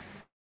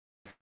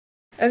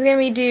was going to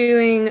be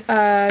doing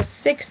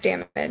 6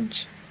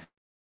 damage.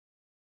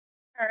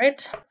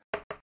 Alright.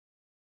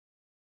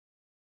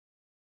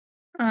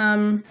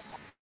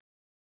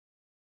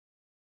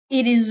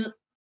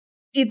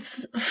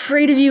 It's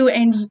afraid of you,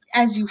 and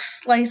as you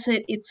slice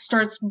it, it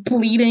starts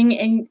bleeding,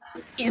 and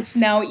it's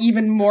now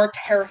even more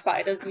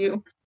terrified of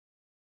you.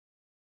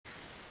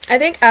 I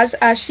think as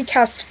she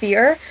casts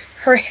fear,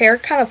 her hair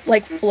kind of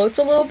like floats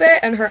a little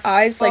bit, and her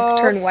eyes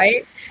like turn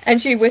white, and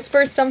she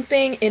whispers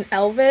something in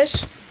Elvish,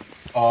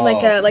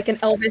 like an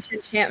Elvish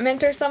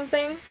enchantment or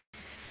something.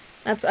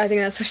 I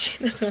think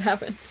that's what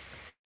happens.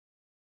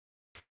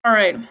 All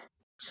right,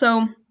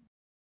 so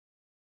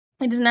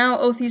it is now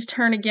Othi's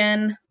turn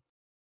again.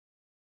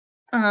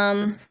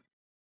 And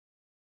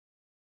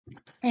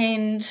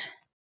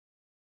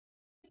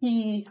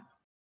he,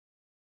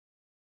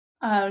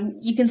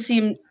 you can see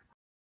him,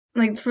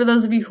 like, for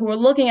those of you who are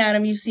looking at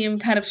him, you see him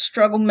kind of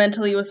struggle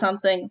mentally with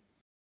something.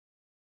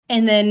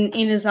 And then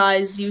in his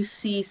eyes, you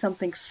see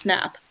something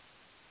snap.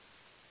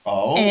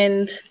 Oh.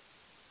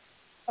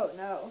 Oh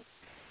no.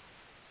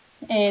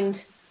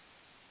 And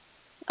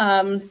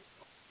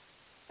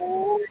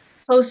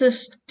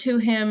closest to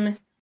him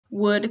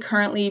would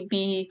currently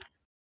be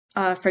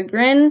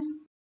Fagrin.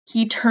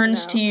 He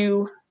turns to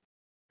you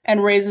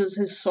and raises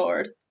his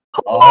sword.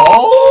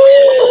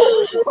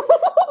 Oh!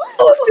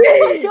 Oh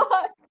my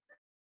god!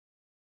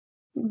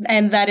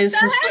 And that is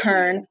his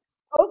turn.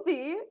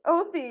 Othi,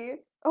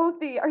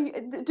 are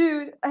you,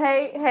 dude?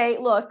 Hey,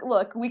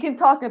 look, we can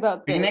talk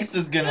about this. Phoenix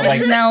is gonna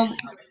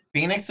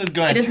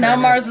It is now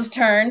Mars's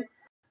turn.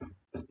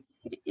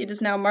 It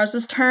is now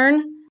Mars's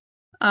turn.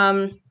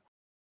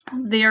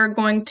 They are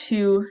going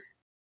to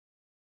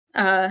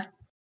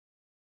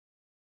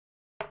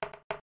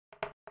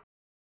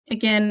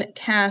again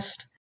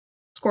cast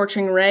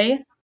Scorching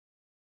Ray.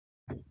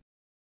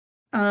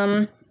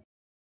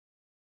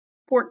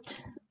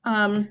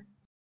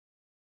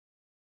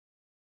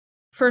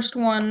 First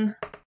one,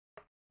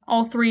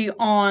 all three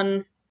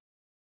on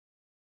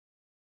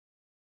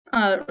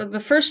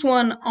the first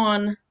one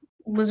on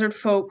Lizard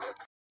Folk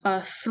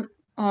on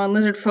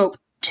Lizard Folk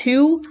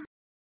 2.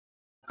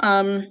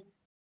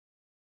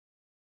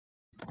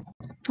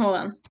 Hold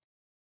on.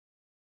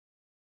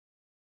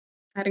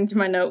 Adding to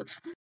my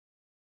notes.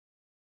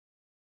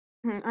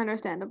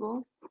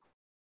 Understandable.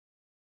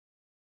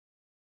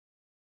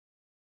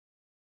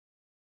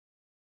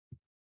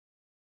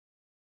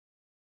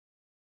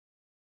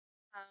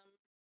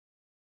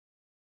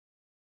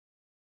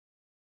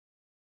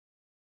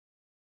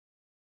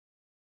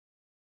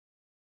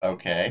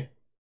 Okay.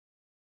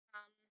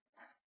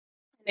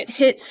 It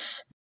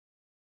hits.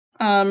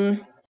 Hold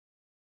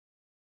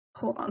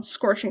on,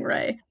 Scorching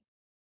Ray.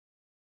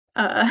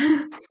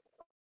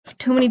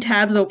 Too many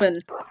tabs open.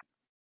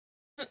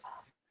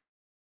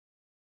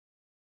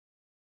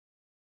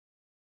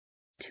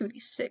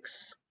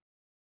 $2d6.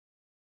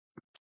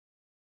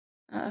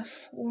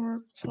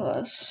 4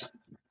 plus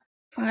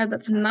 5.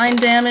 That's 9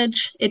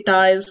 damage. It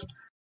dies.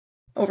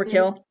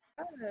 Overkill.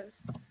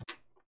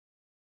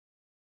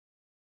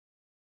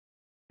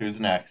 Who's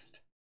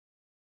next?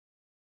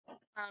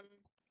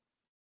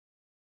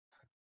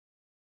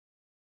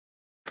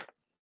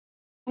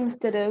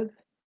 Instead of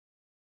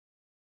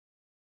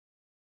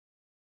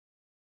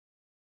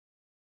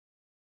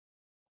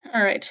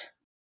All right.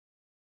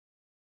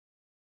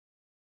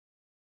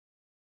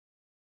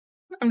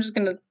 I'm just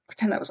gonna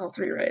pretend that was all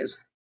 3 rays.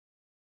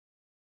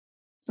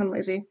 'Cause I'm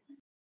lazy.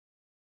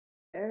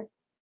 there.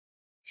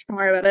 Just don't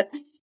worry about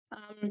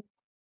it.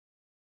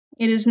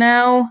 It is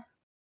now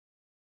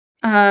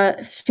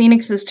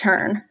Phoenix's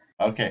turn.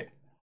 Okay.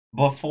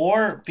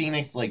 Before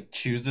Phoenix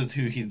chooses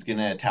who he's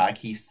gonna attack,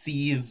 he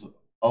sees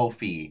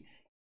Ophi,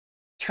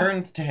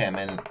 turns to him,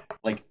 and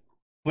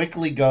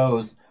quickly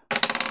goes,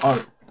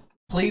 "Oh,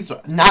 please,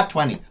 not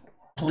 20.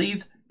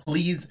 Please,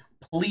 please,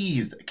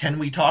 please, can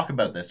we talk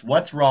about this?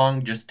 What's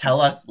wrong? Just tell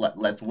us.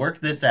 Let's work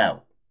this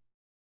out."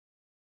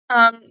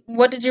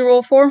 What did you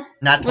roll for?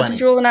 Not 20. What did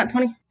you roll the nat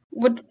 20?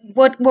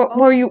 What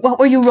were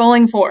you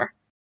rolling for?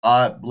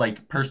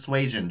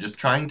 Persuasion, just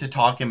trying to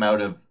talk him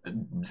out of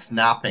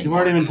snapping. You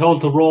weren't even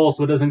told to roll,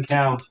 so it doesn't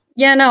count.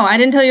 Yeah, no, I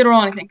didn't tell you to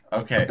roll anything.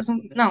 Okay.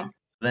 No.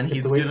 Then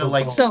he's wait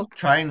gonna till So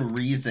try and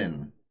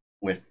reason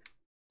with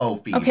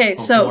Ophi Okay,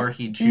 before so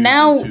he chooses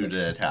now- who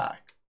to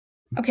attack.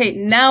 okay,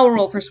 now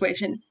roll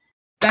persuasion.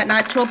 That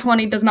natural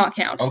 20 does not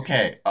count.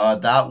 Okay,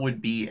 that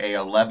would be a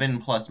 11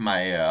 plus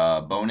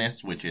my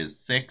bonus, which is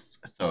 6,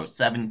 so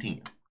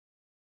 17.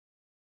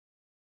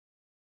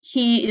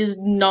 He is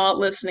not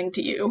listening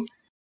to you.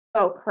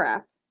 Oh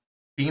crap.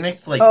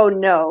 Phoenix Oh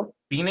no.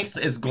 Phoenix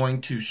is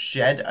going to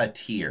shed a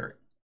tear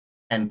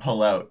and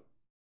pull out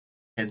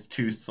his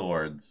 2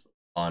 swords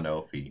on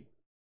Ophi.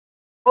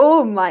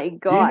 Oh my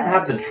Do you even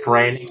have god. the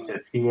training to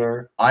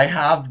fear? I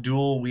have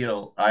dual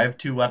wield. I have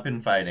 2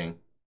 weapon fighting.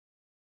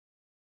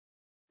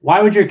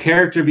 Why would your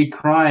character be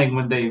crying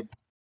when they've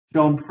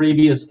shown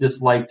previous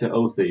dislike to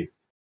Othi?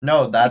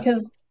 No, that's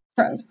Because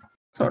friends,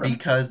 sort of.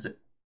 because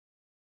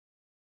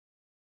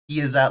he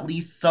is at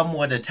least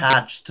somewhat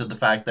attached to the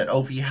fact that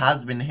Ophi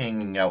has been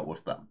hanging out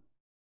with them.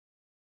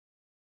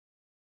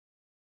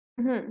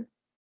 Mm-hmm.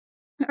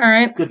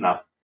 Alright. Good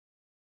enough.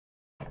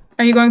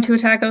 Are you going to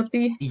attack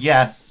Othi?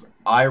 Yes,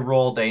 I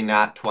rolled a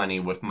nat 20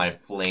 with my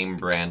Flame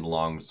Brand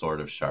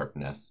Longsword of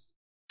Sharpness.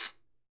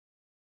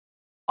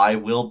 I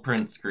will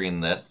print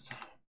screen this.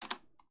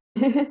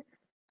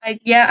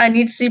 I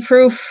need to see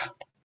proof.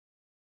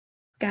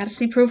 Gotta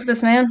see proof of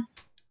this, man.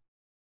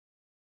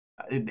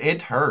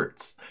 It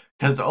hurts,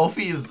 because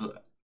Ophi's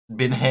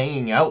been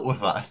hanging out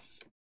with us.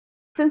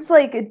 Since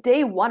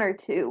day 1 or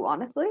 2,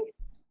 honestly.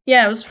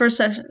 Yeah, it was first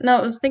session.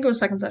 No, I think it was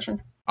second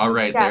session.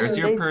 Alright, Yeah, there's so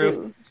your day proof.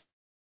 2.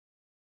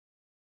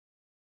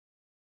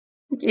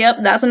 Yep,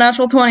 that's a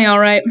natural 20,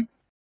 alright.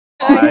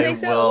 I say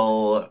so.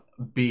 will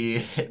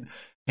be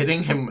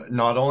hitting him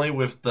not only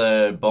with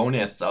the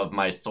bonus of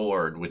my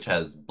sword, which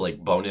has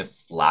bonus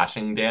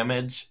slashing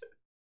damage.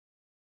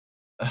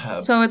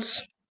 So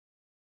it's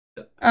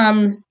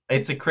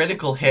It's a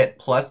critical hit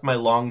plus my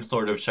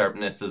longsword of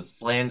sharpness's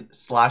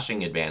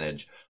slashing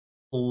advantage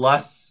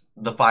plus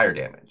the fire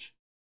damage.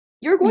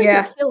 You're going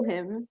Yeah. to kill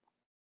him.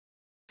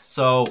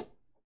 So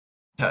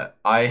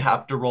I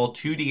have to roll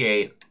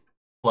 2d8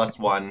 plus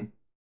 1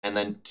 and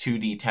then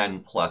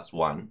 2d10 plus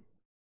 1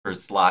 for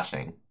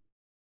slashing.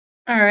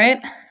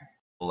 alright.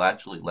 Well,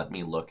 actually, let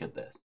me look at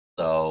this.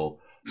 So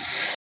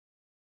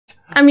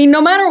I mean,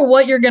 no matter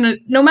what you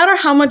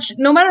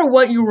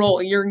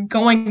roll, you're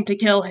going to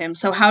kill him.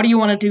 So how do you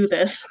want to do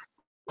this?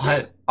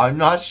 I'm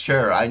not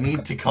sure. I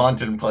need to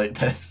contemplate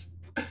this.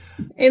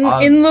 In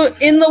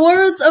the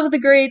words of the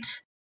great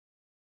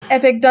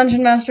epic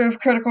dungeon master of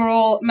Critical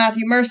Role,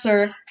 Matthew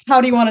Mercer, how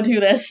do you want to do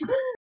this?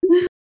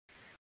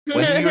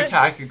 When you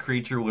attack a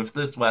creature with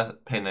this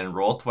weapon and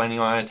roll 20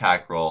 on an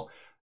attack roll,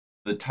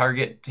 the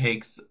target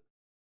takes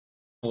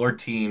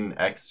 14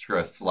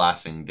 extra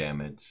slashing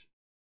damage.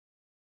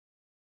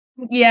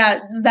 Yeah,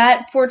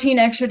 that 14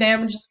 extra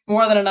damage is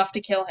more than enough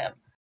to kill him.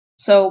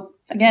 So,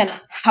 again,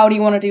 how do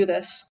you want to do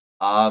this?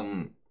 I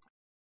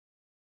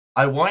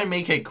want to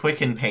make it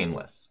quick and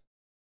painless.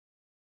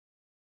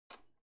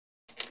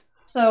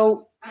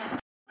 So,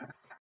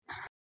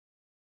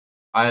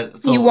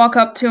 So you walk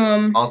up to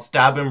him. I'll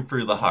stab him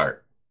through the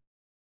heart.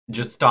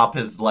 Just stop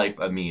his life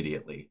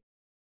immediately.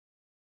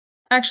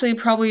 Actually,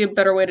 probably a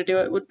better way to do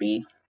it would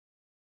be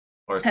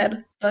Or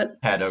head, but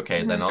head,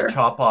 okay, then sure. I'll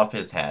chop off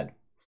his head.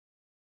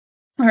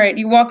 Alright,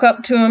 you walk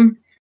up to him,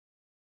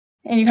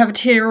 and you have a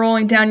tear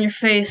rolling down your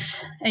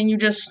face, and you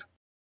just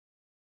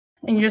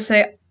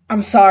say,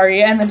 "I'm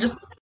sorry," and then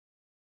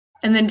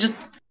just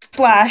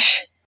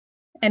slash,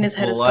 and his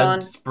head is Blood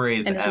gone,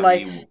 sprays and his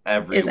life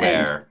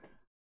everywhere.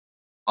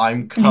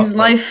 I'm and his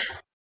life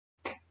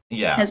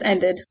yeah. has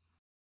ended.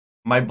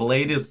 My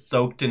blade is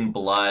soaked in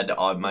blood,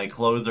 my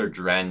clothes are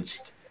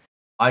drenched.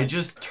 I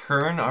just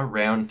turn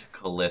around to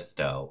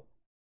Callisto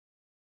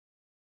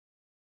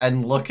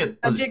and look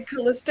at the... Did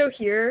Callisto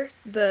hear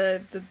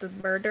the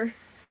murder?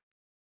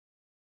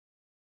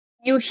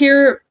 You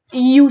hear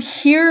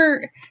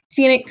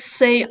Phoenix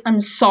say,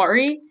 "I'm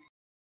sorry."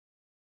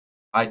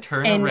 I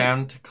turn and-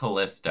 around to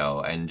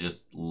Callisto and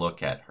just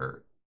look at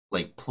her,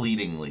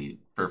 pleadingly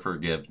for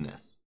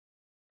forgiveness.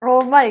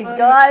 Oh my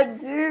god,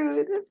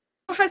 dude.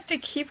 Has to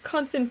keep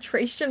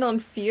concentration on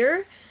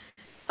fear,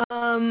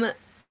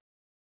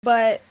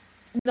 but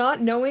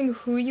not knowing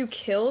who you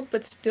killed,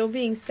 but still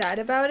being sad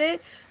about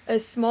it. A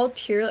small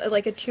tear,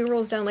 like a tear,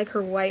 rolls down like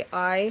her white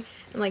eye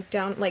and like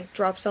down, like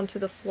drops onto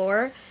the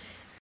floor,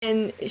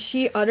 and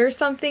she utters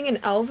something in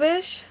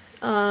Elvish.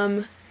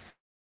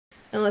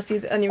 Unless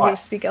any of you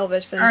speak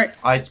Elvish, then Alright.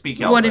 I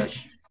speak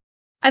Elvish.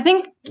 I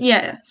think,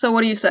 yeah, so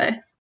what do you say?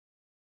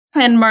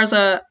 And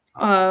Marza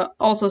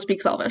also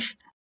speaks Elvish.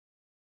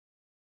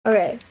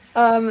 Okay.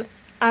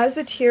 As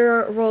the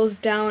tear rolls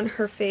down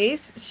her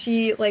face,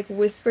 she like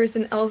whispers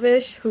in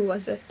Elvish, "Who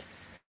was it?"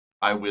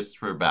 I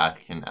whisper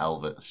back in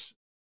Elvish.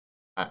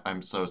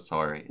 I'm so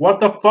sorry. What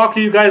the fuck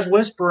are you guys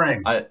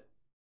whispering?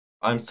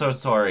 I'm so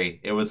sorry.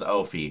 It was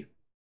Ophi.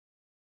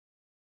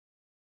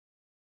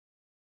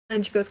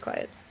 And she goes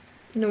quiet.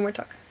 No more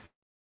talk.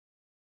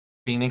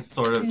 Phoenix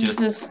sort of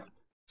just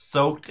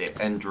soaked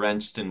and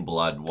drenched in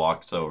blood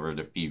walks over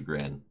to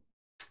Fugrin.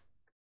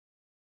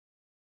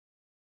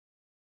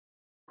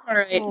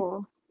 Alright.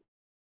 Oh.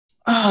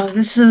 Oh,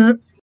 this is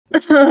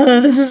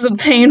this is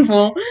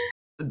painful.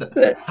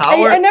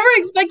 I never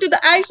expected to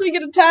actually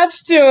get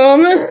attached to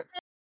him.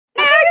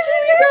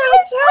 I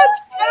was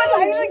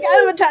actually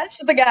kind of attached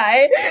to the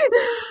guy.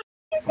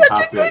 He's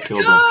such a good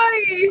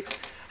guy.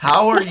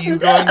 How are you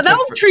going to... That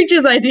was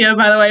Treach's idea,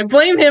 by the way.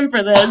 Blame him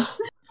for this.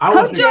 I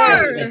wasn't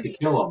expecting us to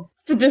kill him.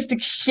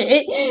 Sadistic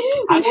shit.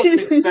 I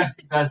wasn't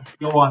expecting us to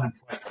go on and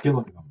try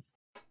killing him.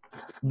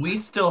 We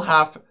still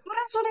have... Well,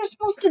 that's what they're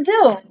supposed to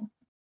do.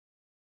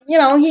 You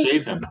know, he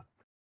save him.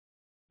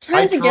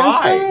 turns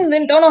against him,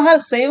 then don't know how to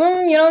save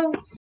him, you know.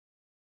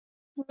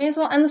 May as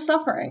well end the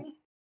suffering.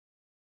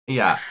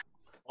 Yeah.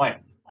 Wait.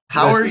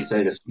 How are you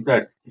say this? You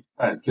guys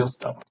trying to kill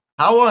stuff.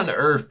 How on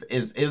earth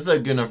is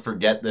Izza gonna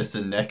forget this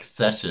in next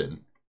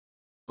session?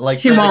 Like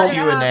She for won't. the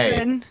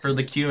Q&A. For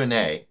the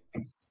Q&A.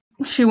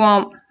 She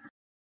won't.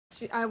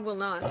 I will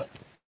not.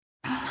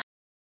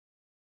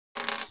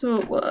 So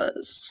it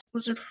was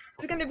Lizard.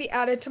 It's gonna be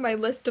added to my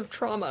list of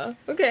trauma.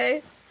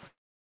 Okay.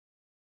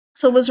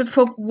 So Lizard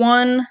Folk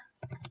 1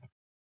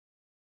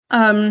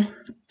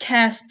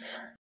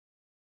 cast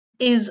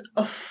is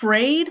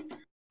afraid,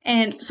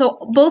 and so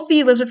both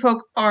the Lizard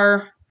Folk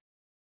are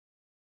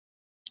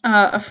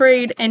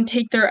afraid and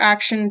take their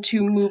action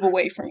to move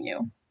away from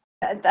you.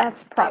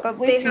 That's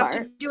probably they smart.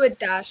 have to do a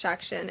dash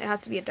action. It has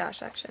to be a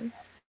dash action.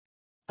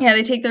 Yeah,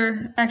 they take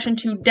their action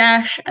to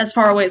dash as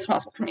far away as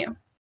possible from you.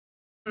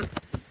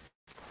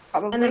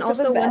 Probably and then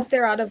also, the once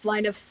they're out of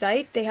line of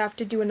sight, they have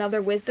to do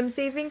another wisdom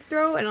saving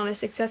throw, and on a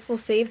successful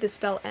save, the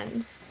spell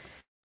ends.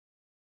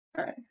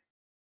 Alright.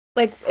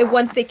 Like,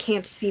 once they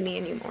can't see me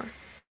anymore.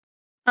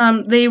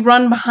 They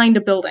run behind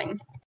a building.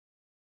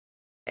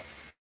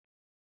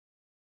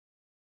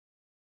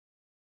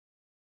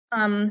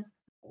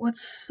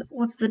 What's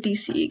the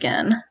DC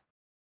again?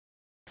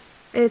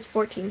 It's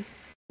 14.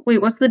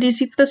 Wait, what's the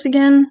DC for this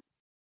again?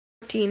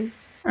 14.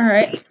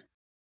 Alright.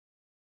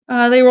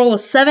 They roll a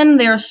 7,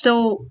 they are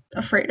still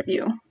afraid of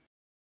you.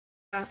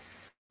 Yeah.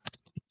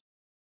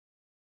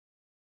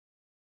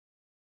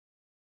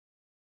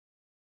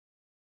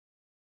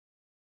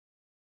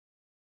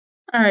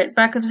 Alright,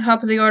 back at the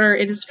top of the order,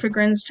 it is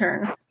Figrin's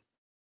turn.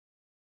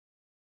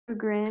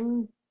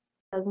 Figrin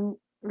doesn't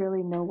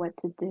really know what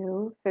to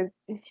do.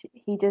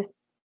 He just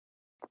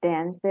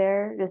stands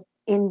there, just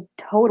in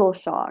total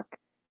shock.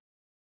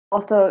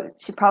 Also,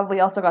 she probably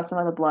also got some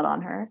of the blood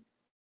on her.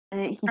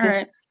 And he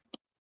just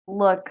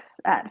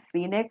looks at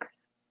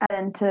Phoenix,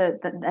 and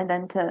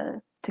then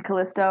to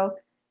Callisto,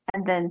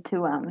 and then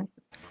to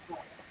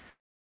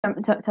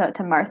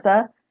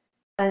Marsa,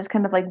 and just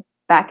kind of like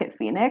back at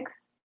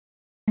Phoenix,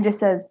 and just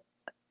says,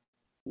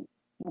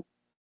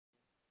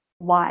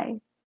 "Why?"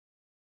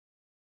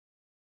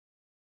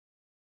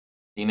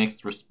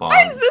 Phoenix responds.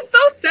 Why is this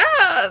so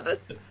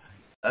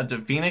sad?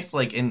 To Phoenix,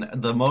 like in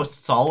the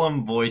most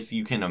solemn voice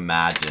you can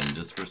imagine,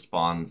 just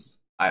responds,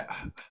 I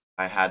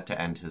had to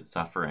end his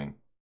suffering.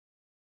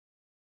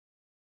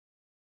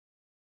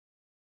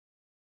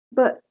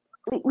 But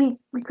we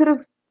could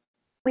have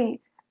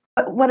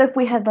what if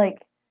we had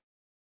like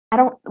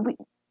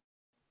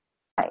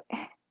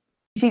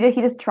he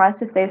just tries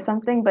to say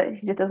something, but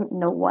he just doesn't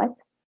know what.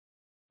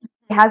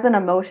 He has an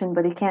emotion,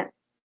 but he can't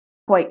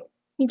quite.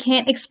 He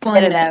can't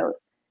explain it out.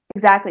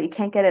 Exactly, he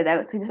can't get it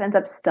out, so he just ends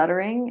up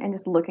stuttering and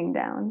just looking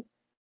down.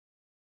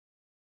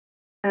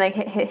 And like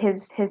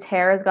his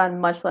hair has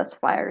gone much less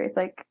fiery. It's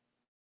like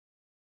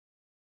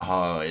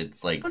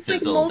it's like it's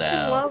fizzled like molten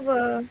out.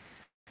 lava.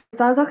 It's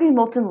not exactly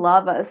molten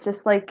lava. It's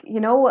just like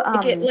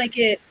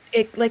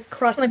it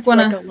crusts like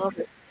a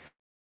lava.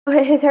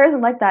 His hair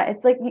isn't like that.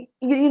 It's like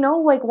you know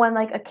like when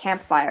like a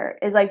campfire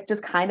is like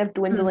just kind of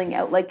dwindling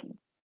out. Like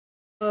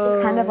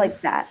it's kind of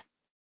like that.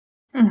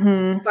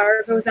 Mm-hmm.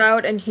 Fire goes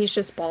out and he's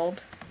just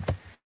bald.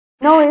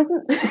 No, it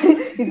isn't.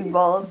 He's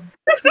bald.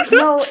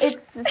 No,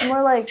 it's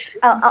more like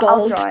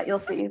I'll draw it. You'll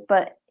see.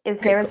 But his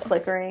hair is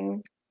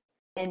flickering,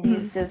 and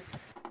he's just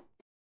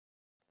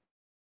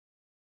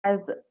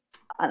as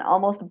an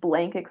almost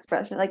blank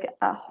expression, like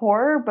a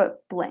horror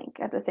but blank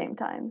at the same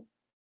time.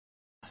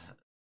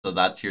 So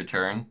that's your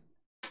turn.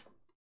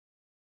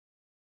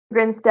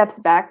 Grin steps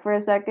back for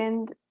a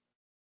second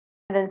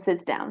and then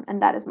sits down,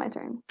 and that is my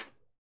turn.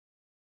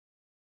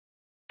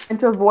 And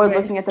to avoid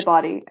looking at the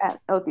body, at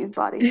Othie's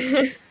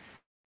body.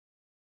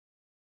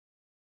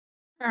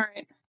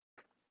 Alright.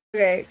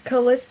 Okay,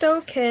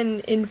 Callisto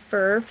can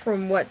infer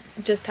from what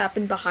just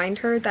happened behind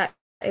her that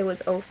it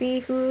was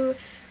Ophi who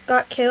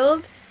got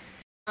killed.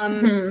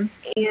 And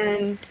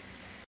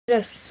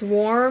a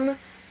swarm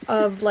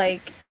of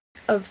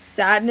of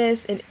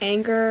sadness and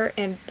anger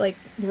and like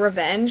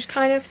revenge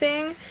kind of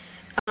thing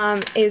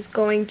is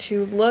going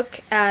to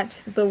look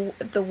at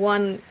the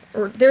one,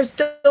 or there's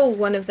still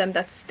one of them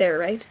that's there,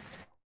 right?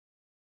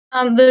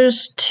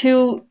 There's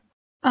two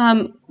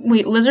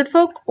wait, lizard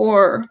folk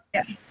or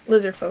Yeah,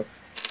 lizard folk.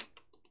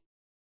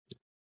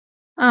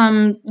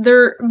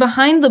 they're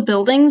behind the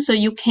building, so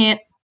you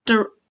can't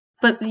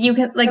but you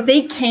can like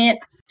they can't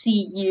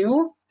see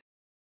you,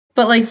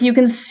 but like you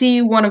can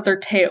see one of their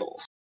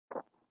tails.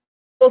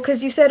 Well,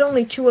 because you said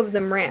only two of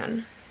them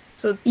ran,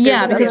 so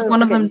Yeah, there's because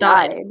one of them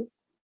died.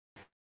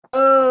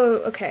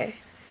 Oh, okay.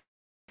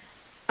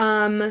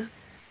 And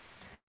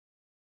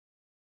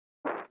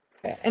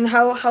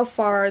how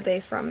far are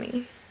they from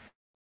me?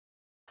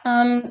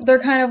 They're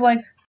kind of like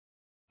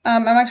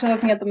I'm actually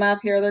looking at the map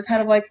here. They're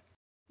kind of like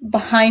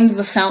behind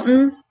the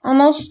fountain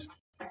almost,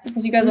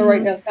 because you guys are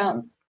right near the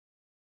fountain.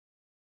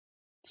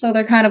 So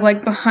they're kind of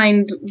like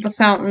behind the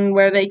fountain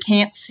where they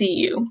can't see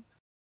you.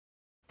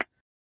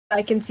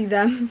 I can see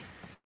them.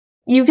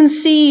 You can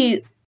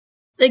see,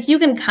 like, you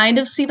can kind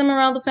of see them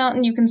around the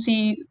fountain. You can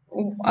see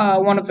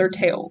one of their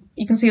tail.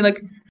 You can see,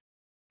 like,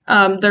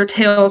 their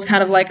tails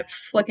kind of, like,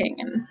 flicking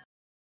and,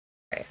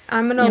 Okay.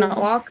 I'm gonna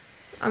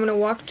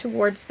walk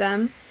towards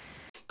them.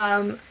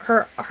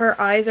 Her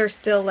eyes are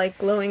still, like,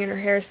 glowing and her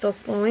hair is still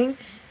flowing.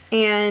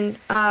 And,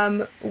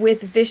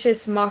 with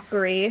vicious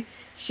mockery,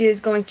 she is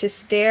going to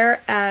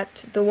stare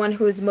at the one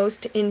who is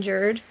most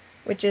injured,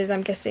 which is,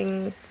 I'm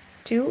guessing,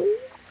 2?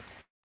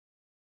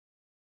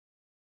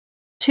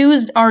 2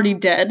 is already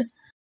dead.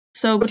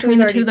 So between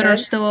the two that are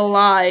still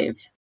alive,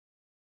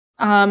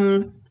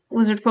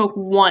 Lizard Folk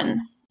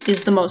 1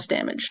 is the most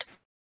damaged.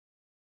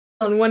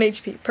 On 1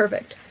 HP,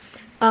 perfect.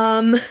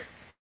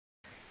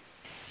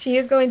 She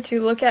is going to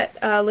look at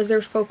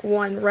Lizard Folk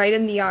 1 right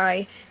in the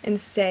eye and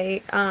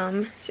say,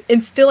 and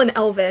still in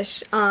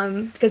Elvish,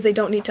 because they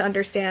don't need to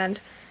understand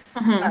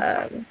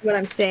what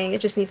I'm saying, it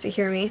just needs to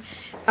hear me.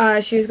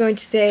 She is going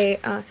to say,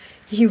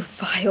 "You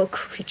vile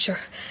creature,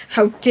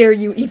 how dare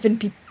you even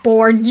be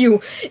born,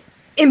 you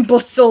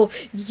imbecile,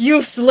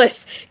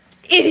 useless,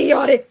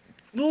 idiotic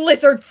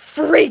lizard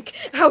freak!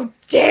 How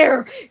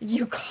dare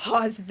you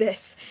cause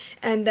this?"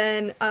 And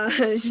then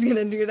she's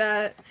gonna do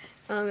that.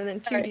 And then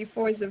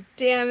 2d4s of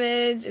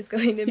damage is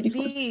going to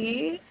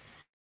be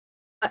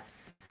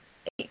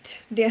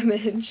 8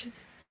 damage.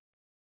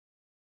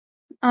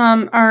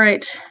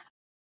 Alright.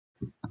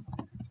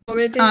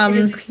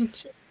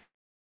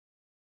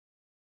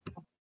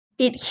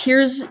 It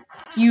hears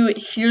you, it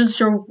hears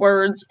your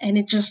words, and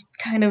it just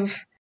kind of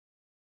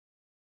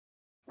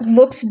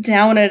looks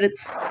down at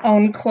its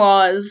own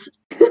claws.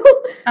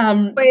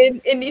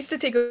 Wait, it needs to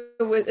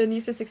it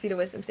needs to succeed a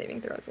wisdom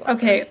saving throw as well.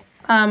 Okay.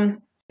 Sorry.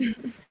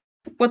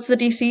 What's the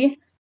DC?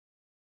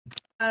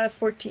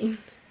 14.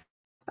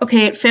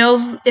 Okay, it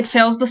fails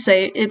the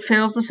save. It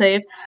fails the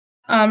save.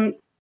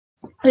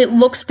 It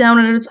looks down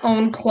at its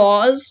own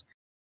claws,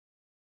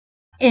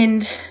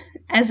 and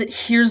as it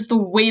hears the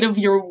weight of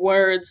your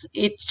words,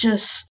 it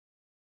just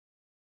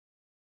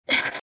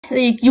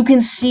like, you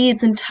can see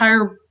its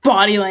entire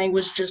body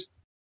language just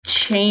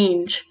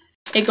change.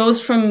 It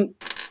goes from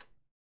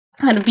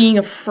kind of being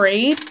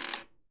afraid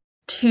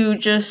to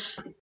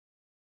just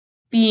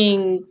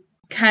being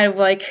kind of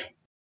like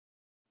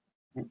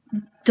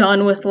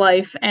done with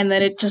life, and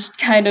then it just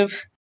kind of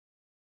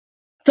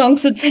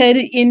dunks its head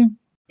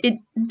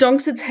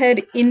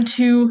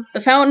into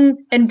the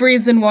fountain and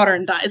breathes in water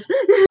and dies.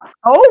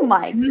 Oh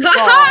my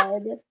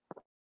god.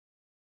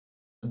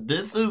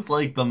 This is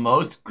like the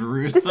most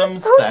gruesome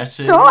so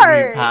session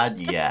dark. we've had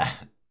yet.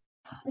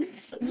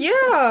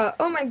 Yeah.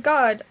 Oh my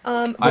god.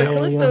 But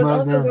Callisto is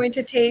also going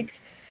to take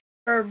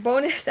her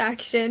bonus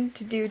action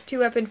to do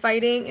 2-weapon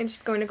fighting, and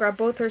she's going to grab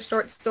both her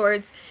short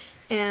swords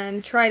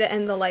and try to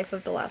end the life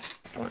of the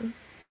last one.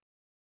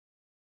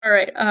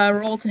 Alright,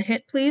 roll to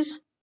hit, please.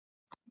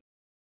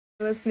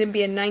 So that's going to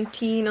be a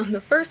 19 on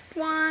the first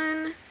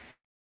one.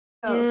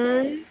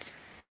 And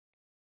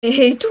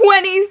a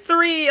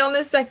 23 on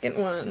the second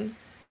one.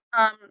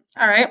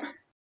 Alright.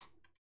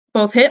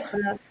 Both hit?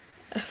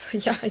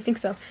 Yeah, I think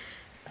so.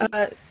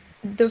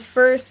 The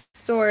first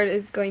sword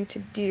is going to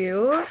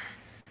do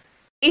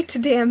 8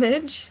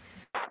 damage.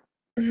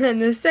 And then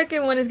the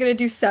second one is going to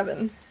do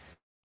 7.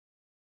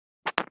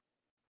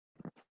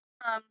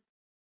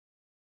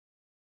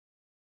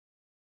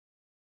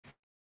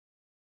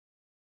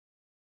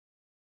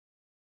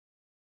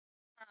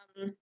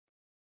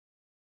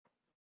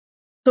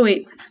 So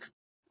wait.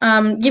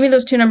 Give me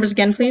those two numbers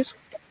again, please.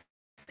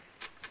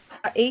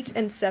 8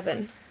 and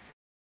 7.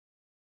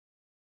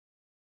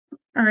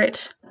 All right.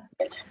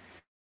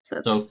 So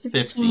that's So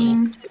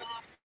 15.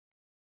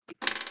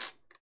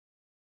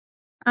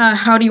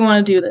 How do you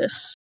want to do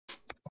this?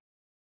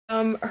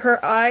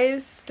 Her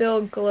eyes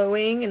still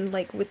glowing and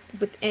like with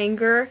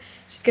anger.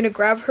 She's gonna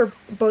grab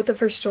both of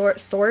her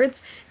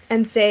swords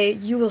and say,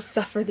 "You will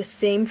suffer the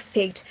same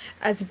fate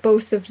as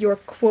both of your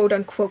quote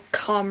unquote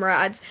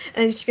comrades."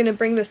 And she's gonna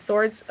bring the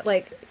swords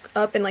like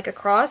up and like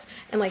across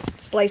and like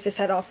slice his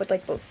head off with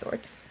like both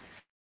swords.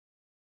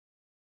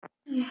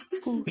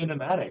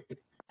 Cinematic.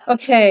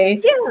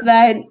 Okay.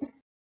 Yeah.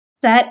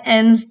 That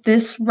ends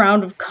this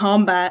round of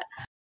combat.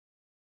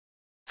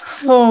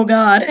 Oh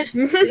god.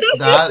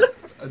 That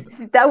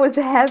That was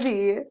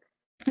heavy.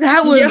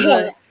 That was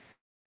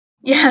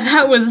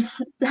that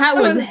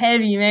was was-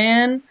 heavy,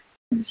 man.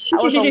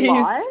 That was a Jeez.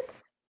 lot.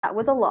 That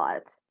was a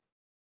lot.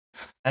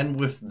 and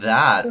with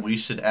that, we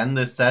should end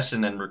this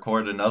session and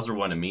record another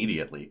one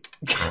immediately.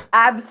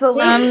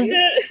 Absolutely.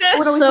 Oh,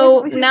 no,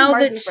 So we should do now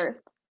Marcy that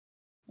first.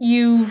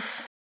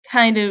 you've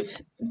kind of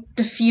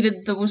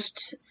defeated those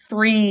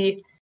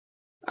three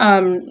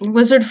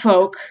lizard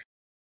folk,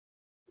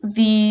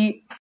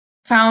 the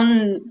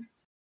fountain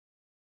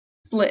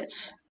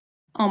splits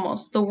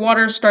almost. The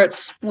water starts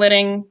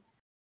splitting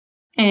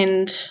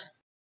and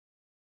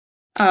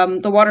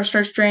the water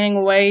starts draining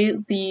away,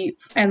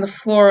 and the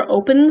floor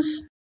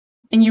opens,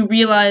 and you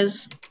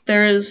realize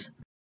there is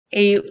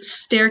a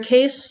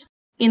staircase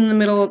in the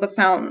middle of the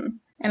fountain.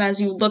 And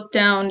as you look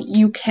down,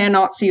 you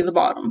cannot see the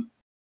bottom.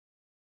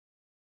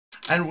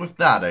 And with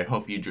that, I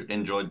hope you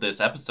enjoyed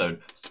this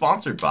episode,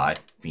 sponsored by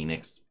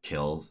Phoenix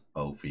Kills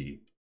Ophi.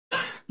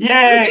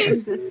 Yay!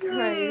 Jesus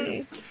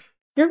Christ.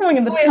 You're going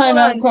in the Wait, hold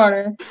timeout on.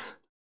 corner.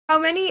 How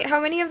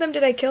many of them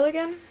did I kill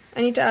again?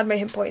 I need to add my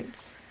hit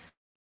points.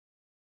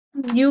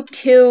 You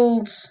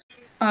killed.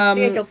 I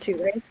think I killed 2,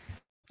 right?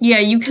 Yeah,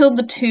 you killed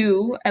the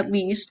 2 at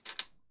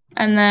least,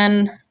 and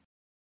then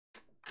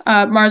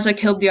Marza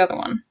killed the other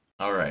one.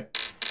 All right.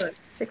 So that's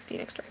 16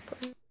 extra hit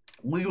points.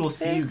 We will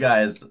see you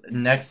guys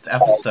next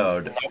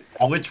episode,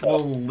 which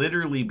will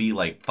literally be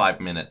like 5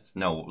 minutes.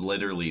 No,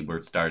 literally,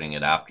 we're starting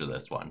it after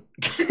this one.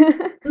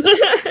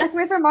 Let's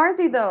wait for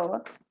Marcy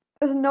though.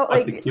 There's no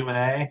Like the like.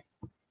 Q&A?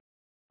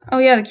 Oh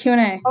yeah, the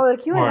Q&A. Oh,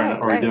 the Q&A. Or are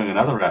we right. doing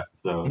another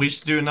episode? We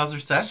should do another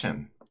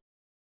session.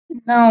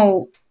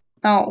 No.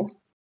 We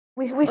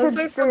Let's should wait for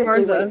seriously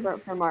Marza.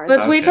 wait for Marza.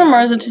 Let's wait for Okay.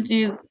 Marza to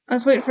do.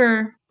 Let's wait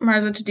for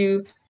Marza to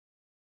do.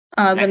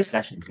 Next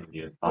session's gonna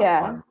be a fun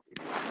Yeah. one.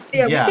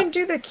 Yeah, Yeah. we can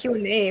do the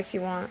Q&A if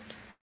you want.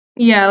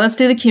 Yeah, let's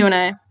do the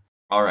Q&A.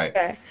 All right.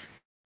 Okay.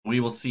 We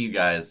will see you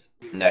guys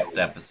next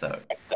episode.